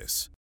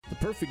Texas. The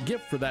perfect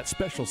gift for that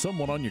special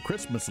someone on your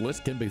Christmas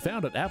list can be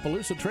found at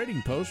Appaloosa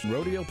Trading Post and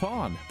Rodeo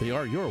Pond. They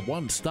are your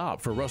one stop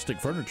for rustic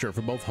furniture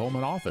for both home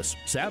and office,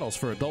 saddles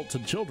for adults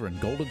and children,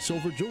 gold and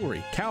silver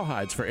jewelry,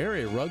 cowhides for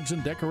area rugs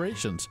and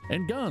decorations,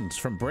 and guns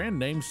from brand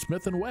names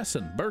Smith &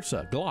 Wesson,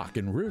 Bersa, Glock,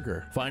 and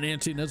Ruger.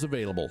 Financing is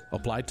available.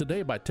 Apply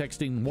today by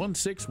texting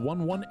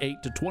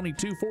 16118 to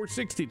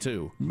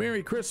 22462.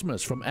 Merry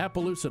Christmas from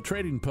Appaloosa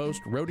Trading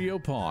Post, Rodeo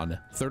Pond,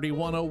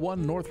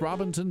 3101 North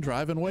Robinson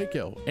Drive in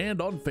Waco,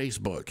 and on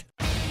Facebook.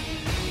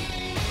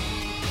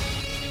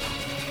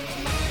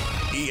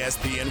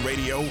 ESPN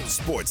Radio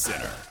Sports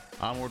Center.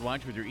 I'm Ward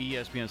Weitz with your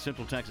ESPN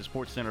Central Texas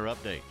Sports Center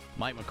update.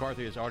 Mike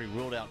McCarthy has already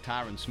ruled out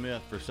Tyron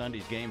Smith for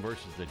Sunday's game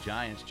versus the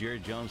Giants. Jerry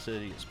Jones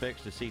said he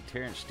expects to see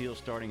Terrence Steele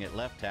starting at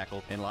left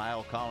tackle and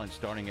Lyle Collins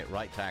starting at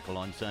right tackle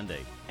on Sunday.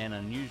 An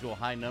unusual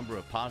high number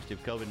of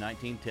positive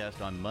COVID-19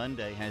 tests on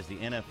Monday has the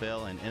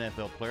NFL and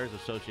NFL Players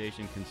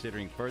Association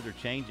considering further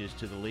changes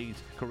to the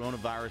league's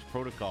coronavirus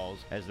protocols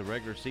as the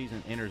regular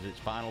season enters its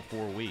final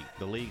 4 week.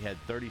 The league had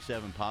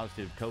 37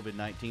 positive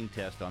COVID-19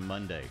 tests on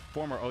Monday.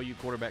 Former OU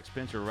quarterback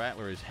Spencer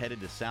Rattler is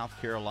headed to South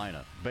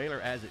Carolina.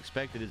 Baylor, as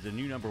expected, is the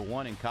new number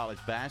 1 in college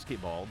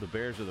basketball. The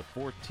Bears are the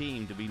 4th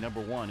team to be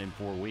number 1 in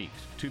 4 weeks.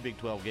 2 Big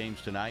 12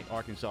 games tonight.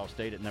 Arkansas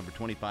State at number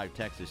 25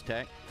 Texas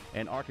Tech,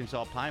 and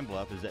Arkansas Pine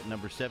Bluff is at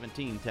number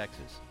 17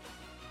 Texas.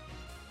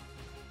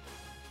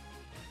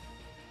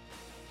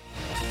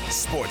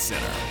 Sports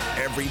Center,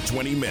 every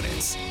 20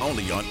 minutes,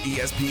 only on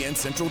ESPN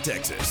Central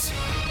Texas.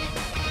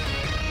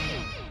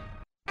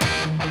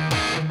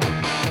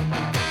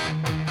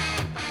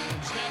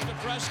 Snap to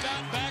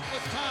Prescott, back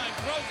with time,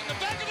 throws in the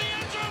back of the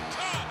end zone,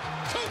 caught.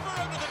 Cooper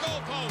under the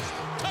goalpost,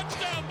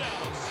 touchdown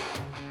Dallas.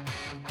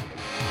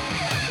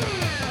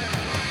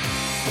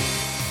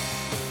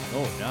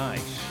 Oh,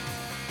 nice.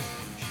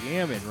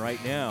 Jamming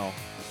right now.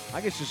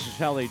 I guess this is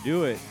how they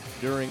do it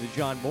during the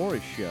John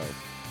Morris show.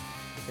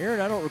 Aaron,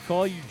 I don't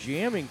recall you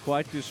jamming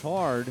quite this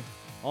hard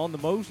on the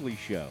Mosley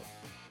show.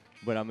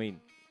 But, I mean,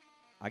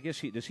 I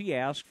guess does he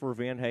ask for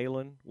Van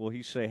Halen? Will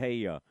he say,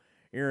 hey,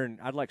 Aaron,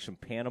 I'd like some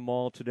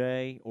Panama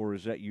today, or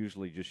is that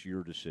usually just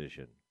your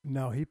decision?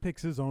 No, he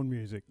picks his own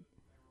music.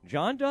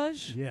 John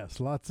does? Yes,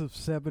 lots of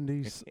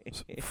 70s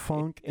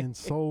funk and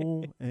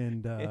soul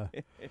and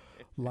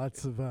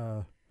lots of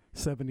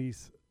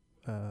 70s,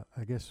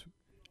 I guess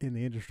in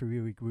the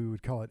industry we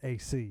would call it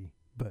AC,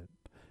 but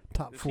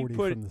top 40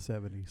 from the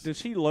 70s.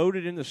 Does he load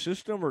it in the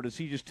system, or does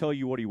he just tell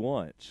you what he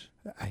wants?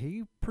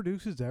 He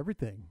produces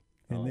everything,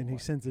 and then he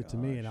sends it to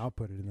me, and I'll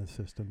put it in the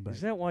system. But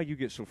is that why you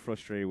get so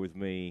frustrated with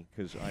me,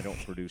 because I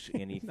don't produce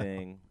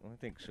anything? No. I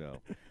think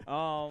so.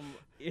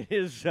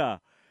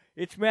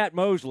 It's Matt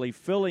Mosley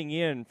filling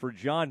in for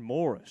John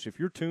Morris. If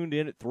you're tuned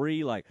in at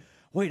 3, like,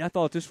 wait, I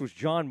thought this was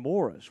John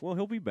Morris. Well,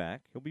 he'll be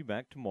back. He'll be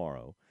back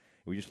tomorrow.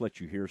 We just let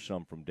you hear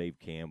some from Dave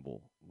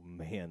Campbell.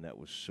 Man, that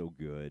was so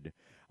good.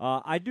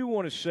 I do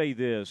want to say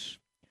this.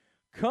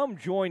 Come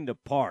join the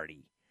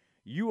party.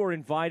 You are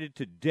invited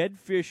to Dead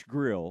Fish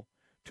Grill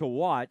to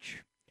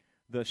watch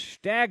the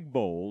Stag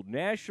Bowl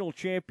National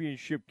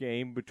Championship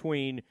game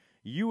between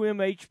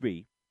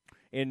UMHB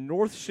and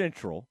North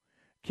Central.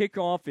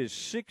 Kickoff is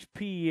 6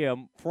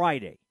 p.m.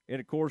 Friday. And,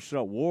 of course,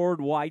 Ward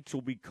Weitz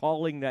will be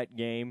calling that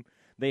game.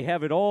 They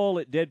have it all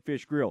at Dead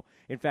Fish Grill.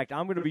 In fact,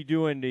 I'm going to be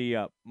doing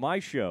my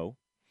show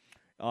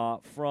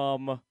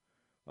from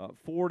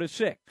 4 to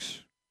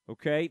 6.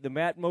 Okay, the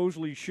Matt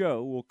Mosley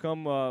show will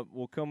come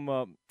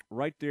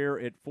right there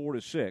at 4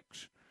 to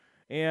 6,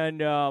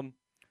 and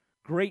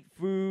great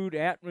food,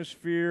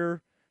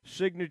 atmosphere,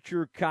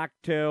 signature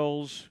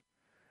cocktails,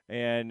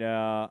 and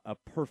a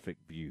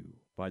perfect view.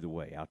 By the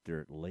way, out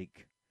there at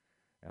Lake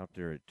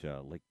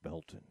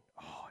Belton.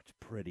 Oh, it's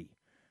pretty.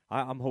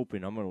 I'm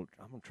hoping I'm gonna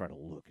try to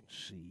look and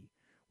see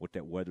what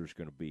that weather's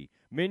going to be.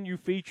 Menu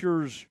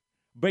features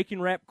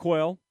bacon wrapped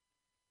quail,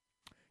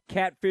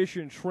 catfish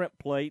and shrimp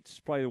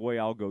plates, probably the way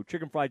I'll go.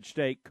 Chicken fried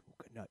steak,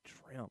 coconut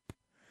shrimp,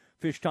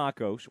 fish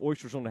tacos,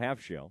 oysters on the half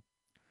shell.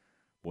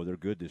 Boy, they're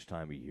good this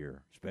time of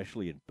year,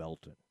 especially in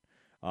Belton.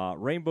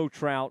 Rainbow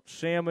trout,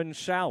 salmon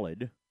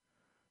salad,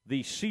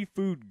 the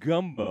seafood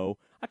gumbo.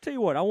 I tell you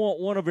what, I want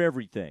one of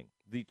everything.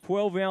 The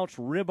 12-ounce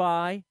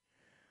ribeye,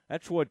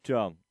 that's what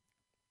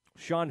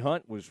Sean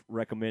Hunt was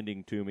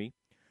recommending to me.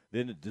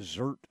 Then the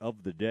dessert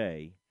of the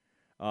day.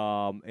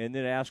 And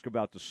then ask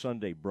about the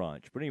Sunday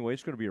brunch. But anyway,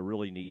 it's going to be a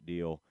really neat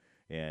deal.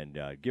 And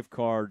gift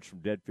cards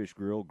from Dead Fish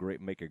Grill,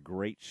 make a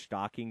great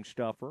stocking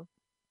stuffer.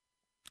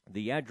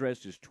 The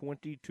address is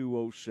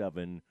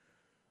 2207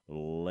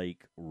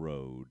 Lake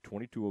Road,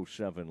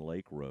 2207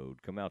 Lake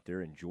Road. Come out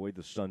there, enjoy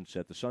the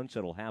sunset. The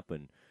sunset will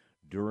happen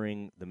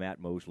during the Matt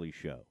Mosley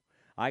Show.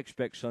 I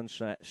expect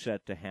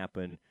sunset to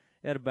happen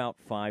at about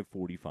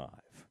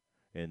 5:45,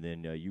 and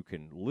then you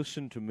can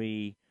listen to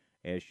me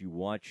as you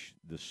watch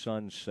the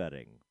sun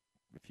setting.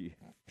 If you,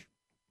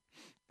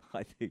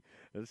 I think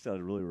that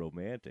sounds really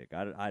romantic.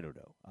 I don't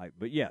know.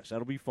 But yes,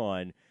 that'll be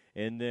fun.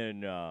 And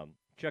then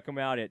check them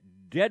out at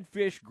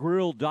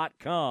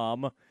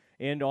deadfishgrill.com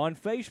and on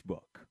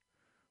Facebook.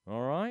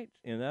 All right?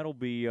 And that'll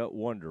be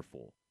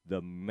wonderful.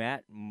 The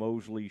Matt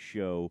Mosley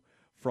Show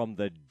from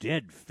the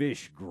Dead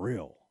Fish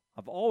Grill.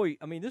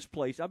 This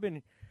place, I've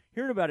been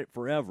hearing about it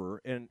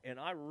forever, and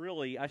I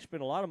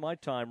spend a lot of my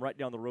time right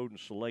down the road in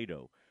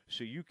Salado.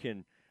 So you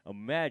can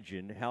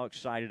imagine how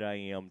excited I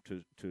am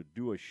to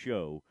do a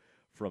show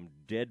from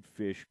Dead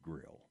Fish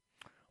Grill.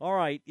 All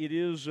right, it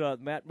is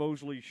Matt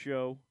Mosley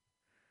Show,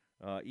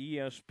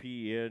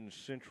 ESPN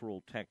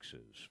Central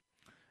Texas.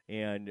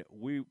 And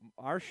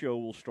our show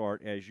will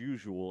start, as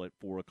usual, at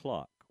 4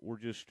 o'clock.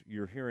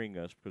 You're hearing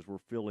us because we're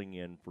filling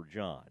in for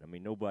John. I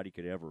mean, nobody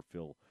could ever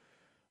fill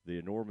the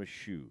enormous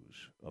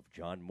shoes of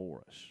John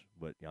Morris,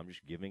 but I'm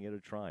just giving it a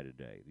try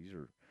today. These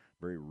are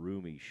very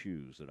roomy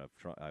shoes that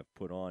I've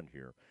put on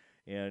here.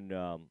 And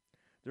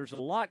there's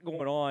a lot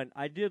going on.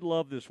 I did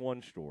love this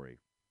one story.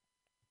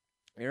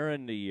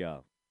 Aaron,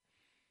 the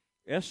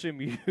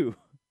SMU,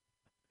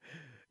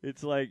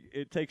 it's like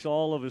it takes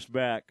all of us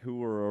back who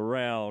were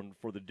around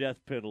for the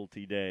death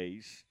penalty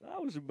days. I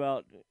was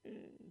about,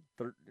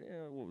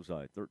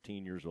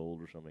 13 years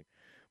old or something.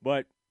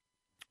 But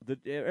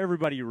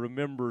everybody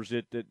remembers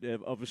it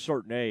of a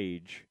certain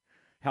age,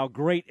 how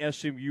great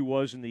SMU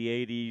was in the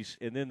 80s,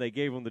 and then they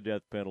gave them the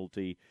death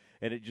penalty,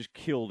 and it just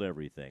killed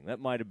everything. That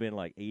might have been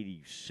like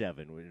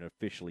 87 when it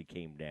officially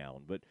came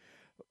down. But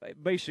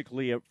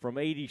basically, from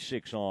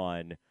 86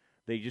 on,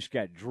 they just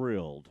got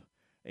drilled.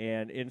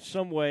 And in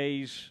some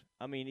ways,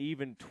 I mean,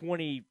 even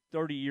 20,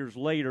 30 years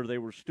later, they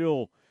were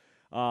still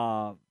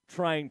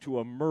trying to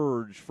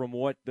emerge from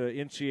what the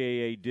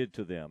NCAA did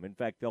to them. In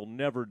fact, they'll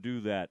never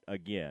do that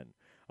again,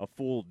 a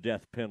full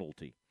death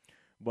penalty.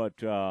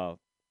 But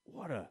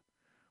what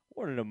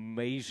an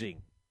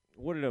amazing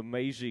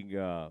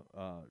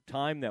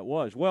time that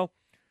was. Well,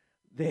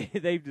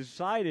 they've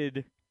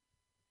decided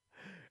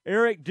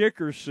Eric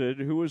Dickerson,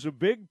 who was a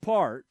big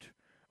part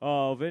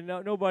of, and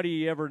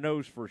nobody ever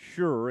knows for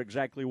sure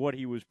exactly what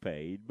he was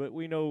paid, but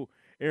we know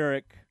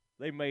Eric,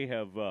 they may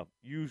have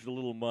used a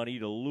little money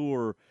to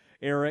lure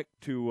Eric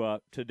to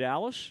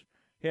Dallas.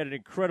 He had an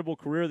incredible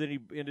career, then he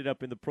ended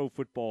up in the Pro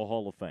Football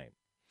Hall of Fame.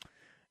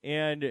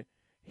 And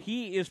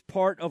he is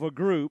part of a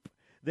group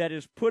that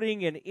is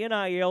putting an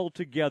NIL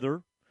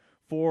together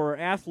for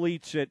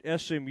athletes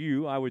at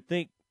SMU, I would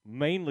think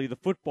mainly the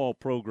football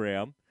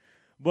program,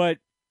 but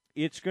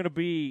it's going to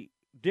be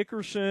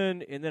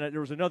Dickerson, and then there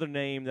was another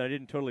name that I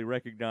didn't totally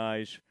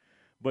recognize,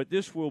 but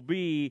this will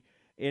be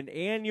an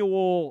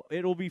annual,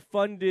 it'll be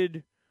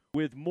funded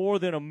with more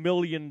than $1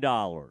 million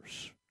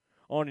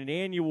on an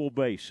annual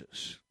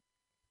basis.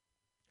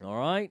 All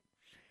right?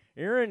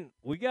 Aaron,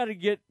 we got to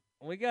get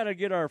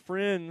our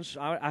friends,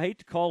 I hate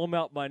to call them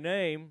out by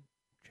name,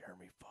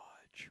 Jeremy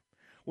Fudge.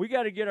 We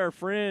got to get our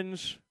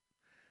friends,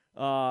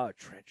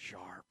 Trent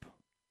Sharp,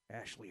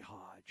 Ashley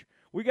Hodge.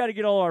 We got to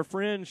get all our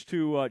friends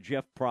to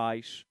Jeff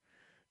Price,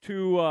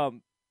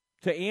 to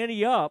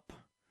ante up,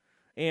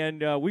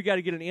 and we got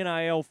to get an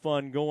NIL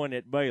fund going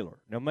at Baylor.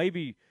 Now,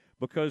 maybe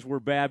because we're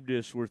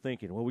Baptists, we're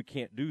thinking, well, we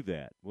can't do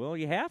that. Well,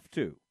 you have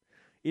to.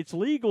 It's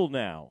legal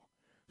now.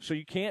 So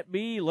you can't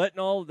be letting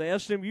all the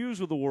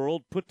SMUs of the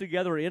world put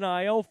together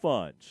NIL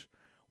funds.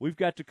 We've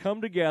got to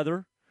come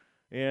together,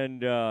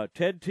 and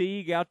Ted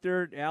Teague out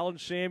there, Alan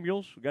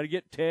Samuels. We've got to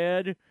get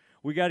Ted.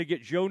 We got to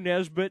get Joe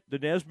Nesbitt, the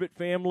Nesbitt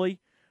family,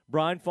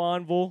 Brian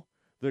Fonville,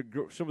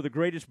 some of the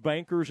greatest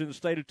bankers in the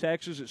state of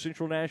Texas at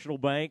Central National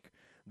Bank.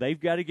 They've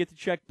got to get the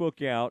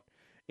checkbook out,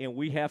 and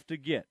we have to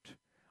get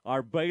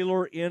our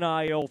Baylor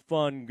NIL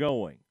fund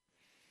going.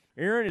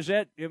 Aaron,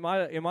 am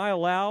I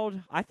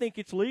allowed? I think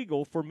it's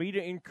legal for me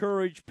to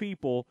encourage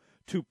people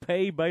to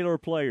pay Baylor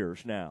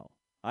players now.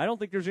 I don't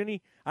think I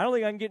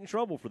can get in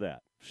trouble for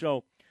that.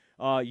 So,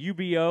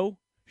 UBO,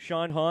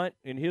 Sean Hunt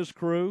and his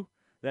crew,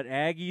 that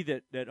Aggie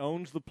that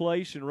owns the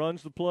place and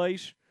runs the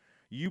place,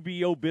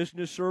 UBO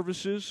Business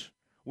Services.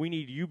 We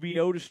need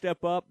UBO to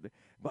step up.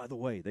 By the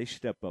way, they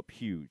step up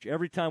huge.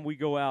 Every time we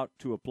go out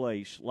to a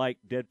place like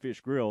Dead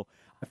Fish Grill,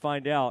 I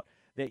find out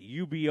that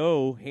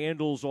UBO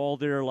handles all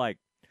their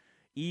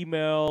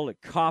email and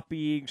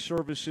copying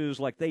services.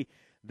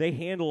 They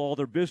handle all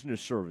their business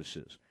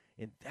services.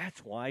 And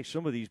that's why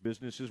some of these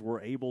businesses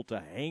were able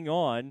to hang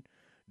on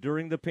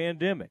during the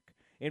pandemic.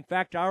 In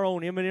fact, our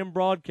own M&M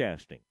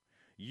Broadcasting,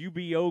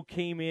 UBO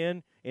came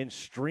in and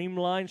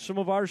streamlined some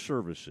of our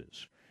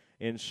services.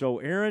 And so,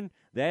 Aaron,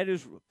 that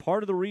is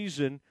part of the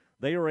reason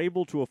they are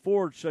able to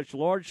afford such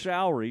large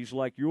salaries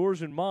like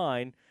yours and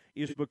mine,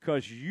 is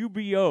because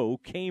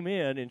UBO came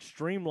in and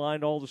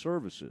streamlined all the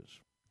services.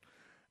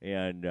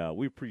 And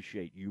we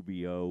appreciate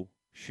UBO.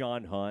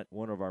 Sean Hunt,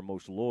 one of our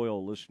most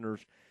loyal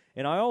listeners.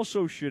 And I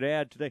also should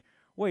add today,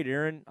 wait,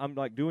 Aaron, I'm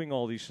like doing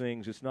all these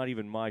things. It's not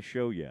even my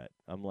show yet.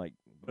 I'm like,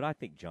 but I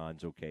think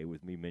John's okay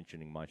with me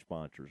mentioning my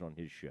sponsors on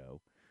his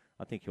show.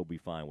 I think he'll be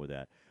fine with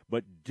that.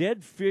 But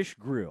Dead Fish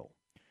Grill.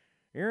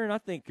 Aaron, I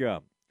think,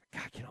 God,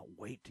 I cannot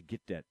wait to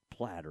get that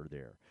platter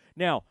there.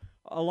 Now,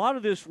 a lot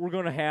of this we're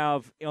going to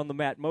have on the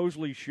Matt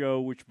Mosley show,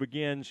 which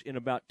begins in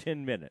about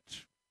 10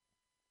 minutes.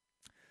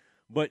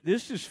 But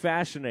this is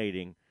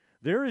fascinating.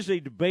 There is a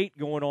debate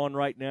going on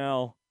right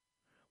now.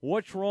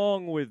 What's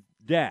wrong with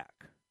Dak?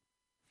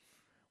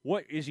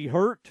 What, is he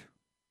hurt?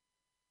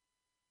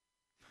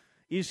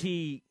 Is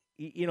he,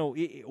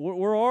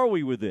 where are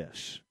we with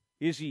this?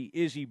 Is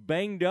he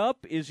banged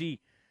up? Is he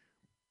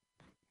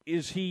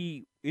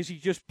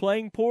just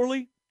playing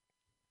poorly?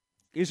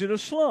 Is it a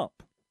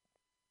slump?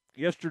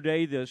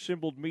 Yesterday, the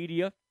assembled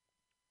media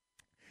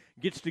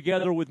gets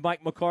together with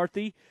Mike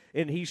McCarthy,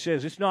 and he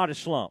says it's not a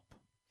slump.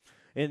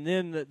 And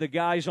then the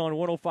guys on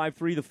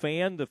 105.3 The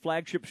Fan, the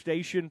flagship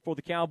station for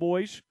the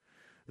Cowboys,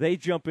 they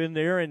jump in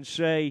there and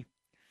say,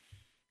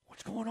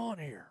 what's going on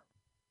here?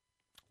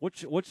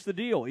 What's the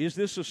deal? Is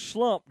this a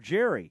slump,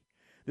 Jerry?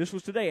 This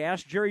was today.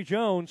 Ask Jerry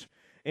Jones,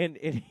 and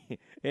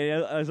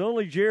as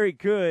only Jerry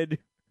could,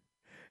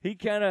 he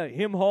kind of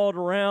him-hawed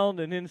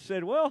around and then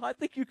said, well, I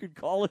think you could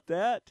call it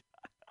that.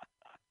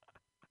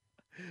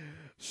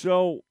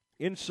 So,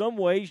 in some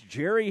ways,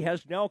 Jerry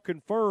has now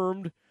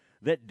confirmed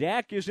that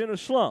Dak is in a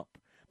slump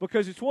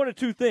because it's one of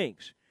two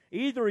things.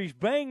 Either he's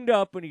banged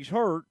up and he's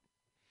hurt,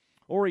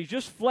 or he's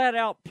just flat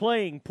out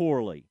playing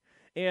poorly.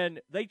 And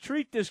they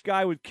treat this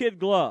guy with kid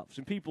gloves,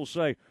 and people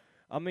say,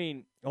 I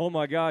mean, oh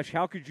my gosh,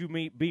 how could you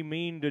be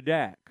mean to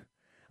Dak?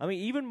 I mean,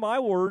 even my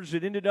words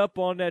that ended up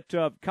on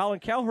that Colin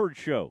Cowherd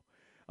show,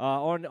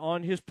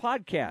 on his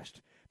podcast,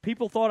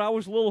 people thought I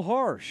was a little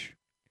harsh.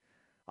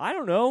 I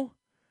don't know.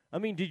 I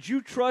mean, did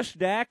you trust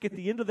Dak at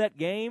the end of that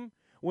game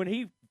when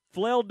he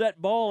flailed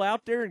that ball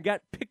out there and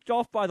got picked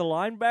off by the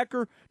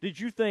linebacker?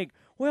 Did you think,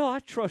 well, I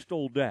trust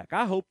old Dak.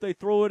 I hope they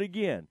throw it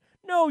again.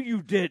 No,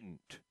 you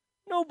didn't.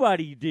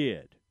 Nobody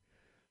did.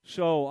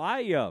 So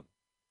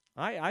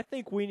I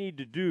think we need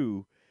to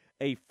do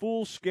a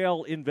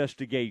full-scale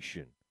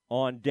investigation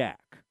on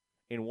Dak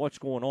and what's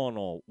going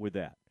on with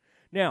that.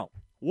 Now,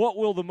 what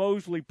will the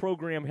Mosley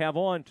program have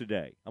on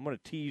today? I'm going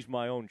to tease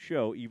my own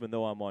show, even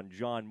though I'm on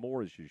John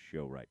Morris's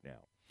show right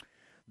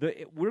now.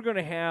 We're going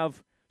to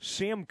have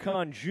Sam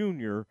Conn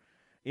Jr.,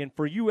 and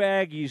for you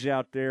Aggies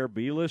out there,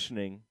 be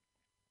listening,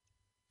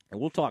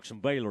 and we'll talk some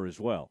Baylor as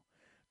well,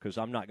 because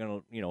I'm not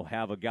going to,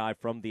 have a guy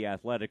from The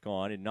Athletic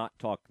on and not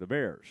talk the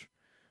Bears.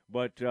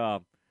 But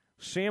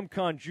Sam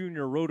Conn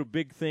Jr. wrote a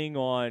big thing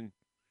on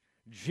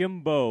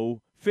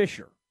Jimbo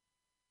Fisher.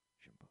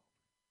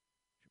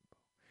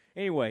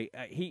 Anyway,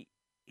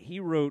 he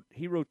wrote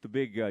the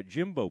big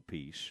Jimbo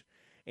piece,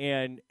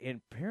 and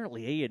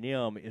apparently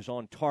A&M is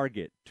on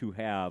target to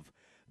have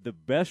the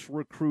best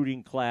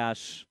recruiting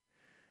class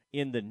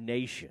in the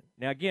nation.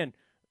 Now, again,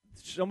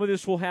 some of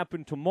this will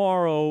happen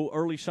tomorrow,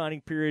 early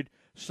signing period.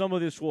 Some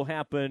of this will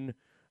happen,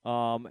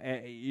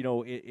 as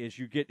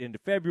you get into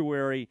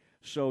February,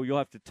 so you'll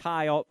have to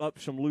tie up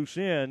some loose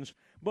ends.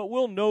 But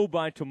we'll know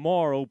by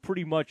tomorrow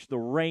pretty much the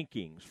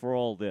rankings for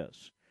all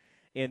this.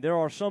 And there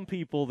are some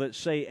people that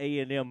say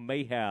A&M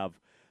may have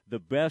the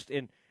best.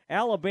 And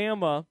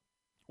Alabama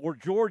or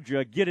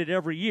Georgia get it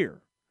every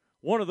year.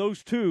 One of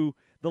those two,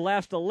 the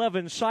last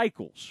 11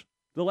 cycles,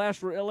 the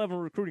last 11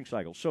 recruiting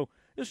cycles. So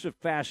this is a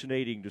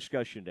fascinating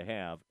discussion to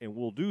have, and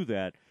we'll do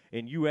that.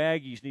 And you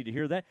Aggies need to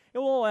hear that.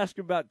 And we'll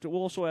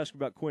also ask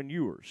about Quinn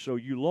Ewers. So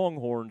you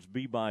Longhorns,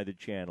 be by the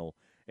channel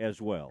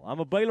as well. I'm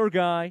a Baylor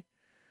guy,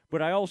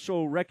 but I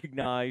also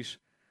recognize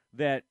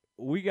that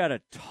we got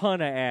a ton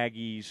of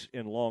Aggies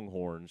and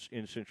Longhorns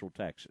in Central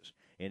Texas,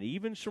 and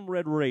even some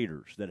Red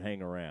Raiders that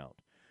hang around.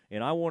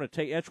 And I want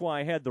to that's why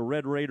I had the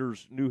Red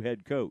Raiders' new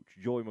head coach,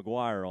 Joey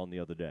McGuire, on the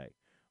other day.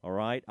 All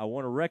right? I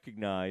want to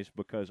recognize,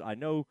 because I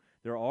know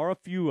there are a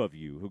few of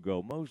you who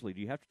go, Mosley, do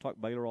you have to talk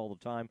Baylor all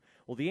the time?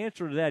 Well, the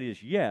answer to that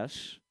is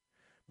yes,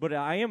 but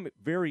I am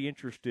very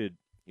interested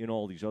in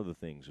all these other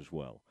things as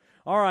well.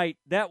 All right,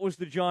 that was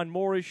the John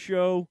Morris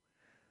Show,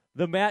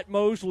 the Matt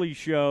Mosley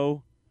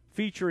Show,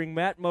 featuring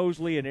Matt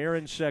Mosley and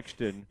Aaron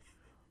Sexton,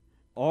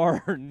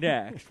 are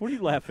next. What are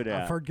you laughing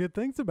at? I've heard good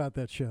things about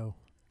that show.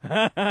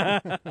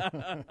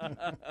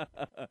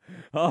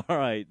 All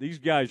right, these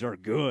guys are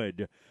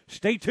good.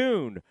 Stay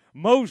tuned.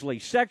 Mosley,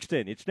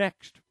 Sexton, it's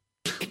next.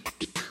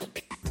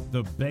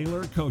 The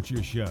Baylor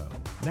Coaches Show,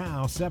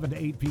 now 7 to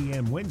 8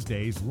 p.m.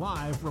 Wednesdays,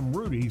 live from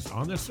Rudy's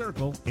on the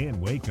Circle in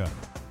Waco.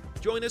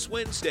 Join us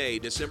Wednesday,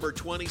 December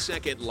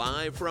 22nd,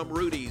 live from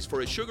Rudy's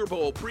for a Sugar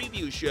Bowl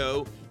preview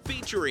show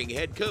featuring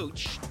head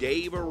coach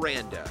Dave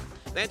Aranda.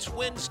 That's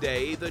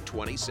Wednesday, the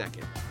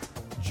 22nd.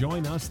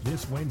 Join us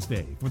this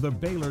Wednesday for the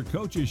Baylor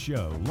Coaches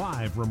Show,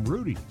 live from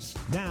Rudy's,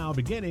 now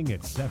beginning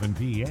at 7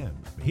 p.m.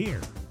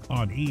 here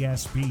on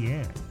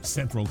ESPN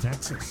Central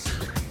Texas.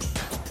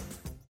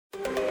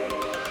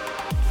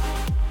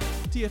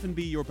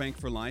 TFNB Your Bank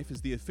for Life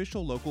is the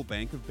official local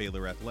bank of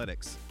Baylor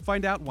Athletics.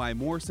 Find out why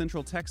more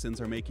Central Texans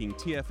are making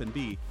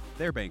TFNB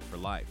their bank for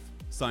life.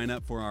 Sign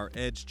up for our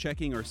Edge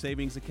checking or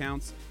savings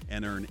accounts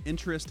and earn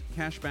interest,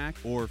 cashback,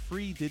 or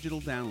free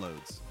digital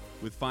downloads.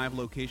 With 5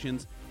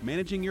 locations,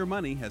 managing your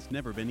money has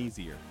never been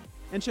easier.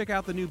 And check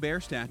out the new bear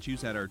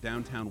statues at our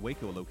downtown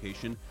Waco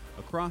location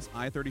across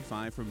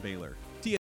I-35 from Baylor.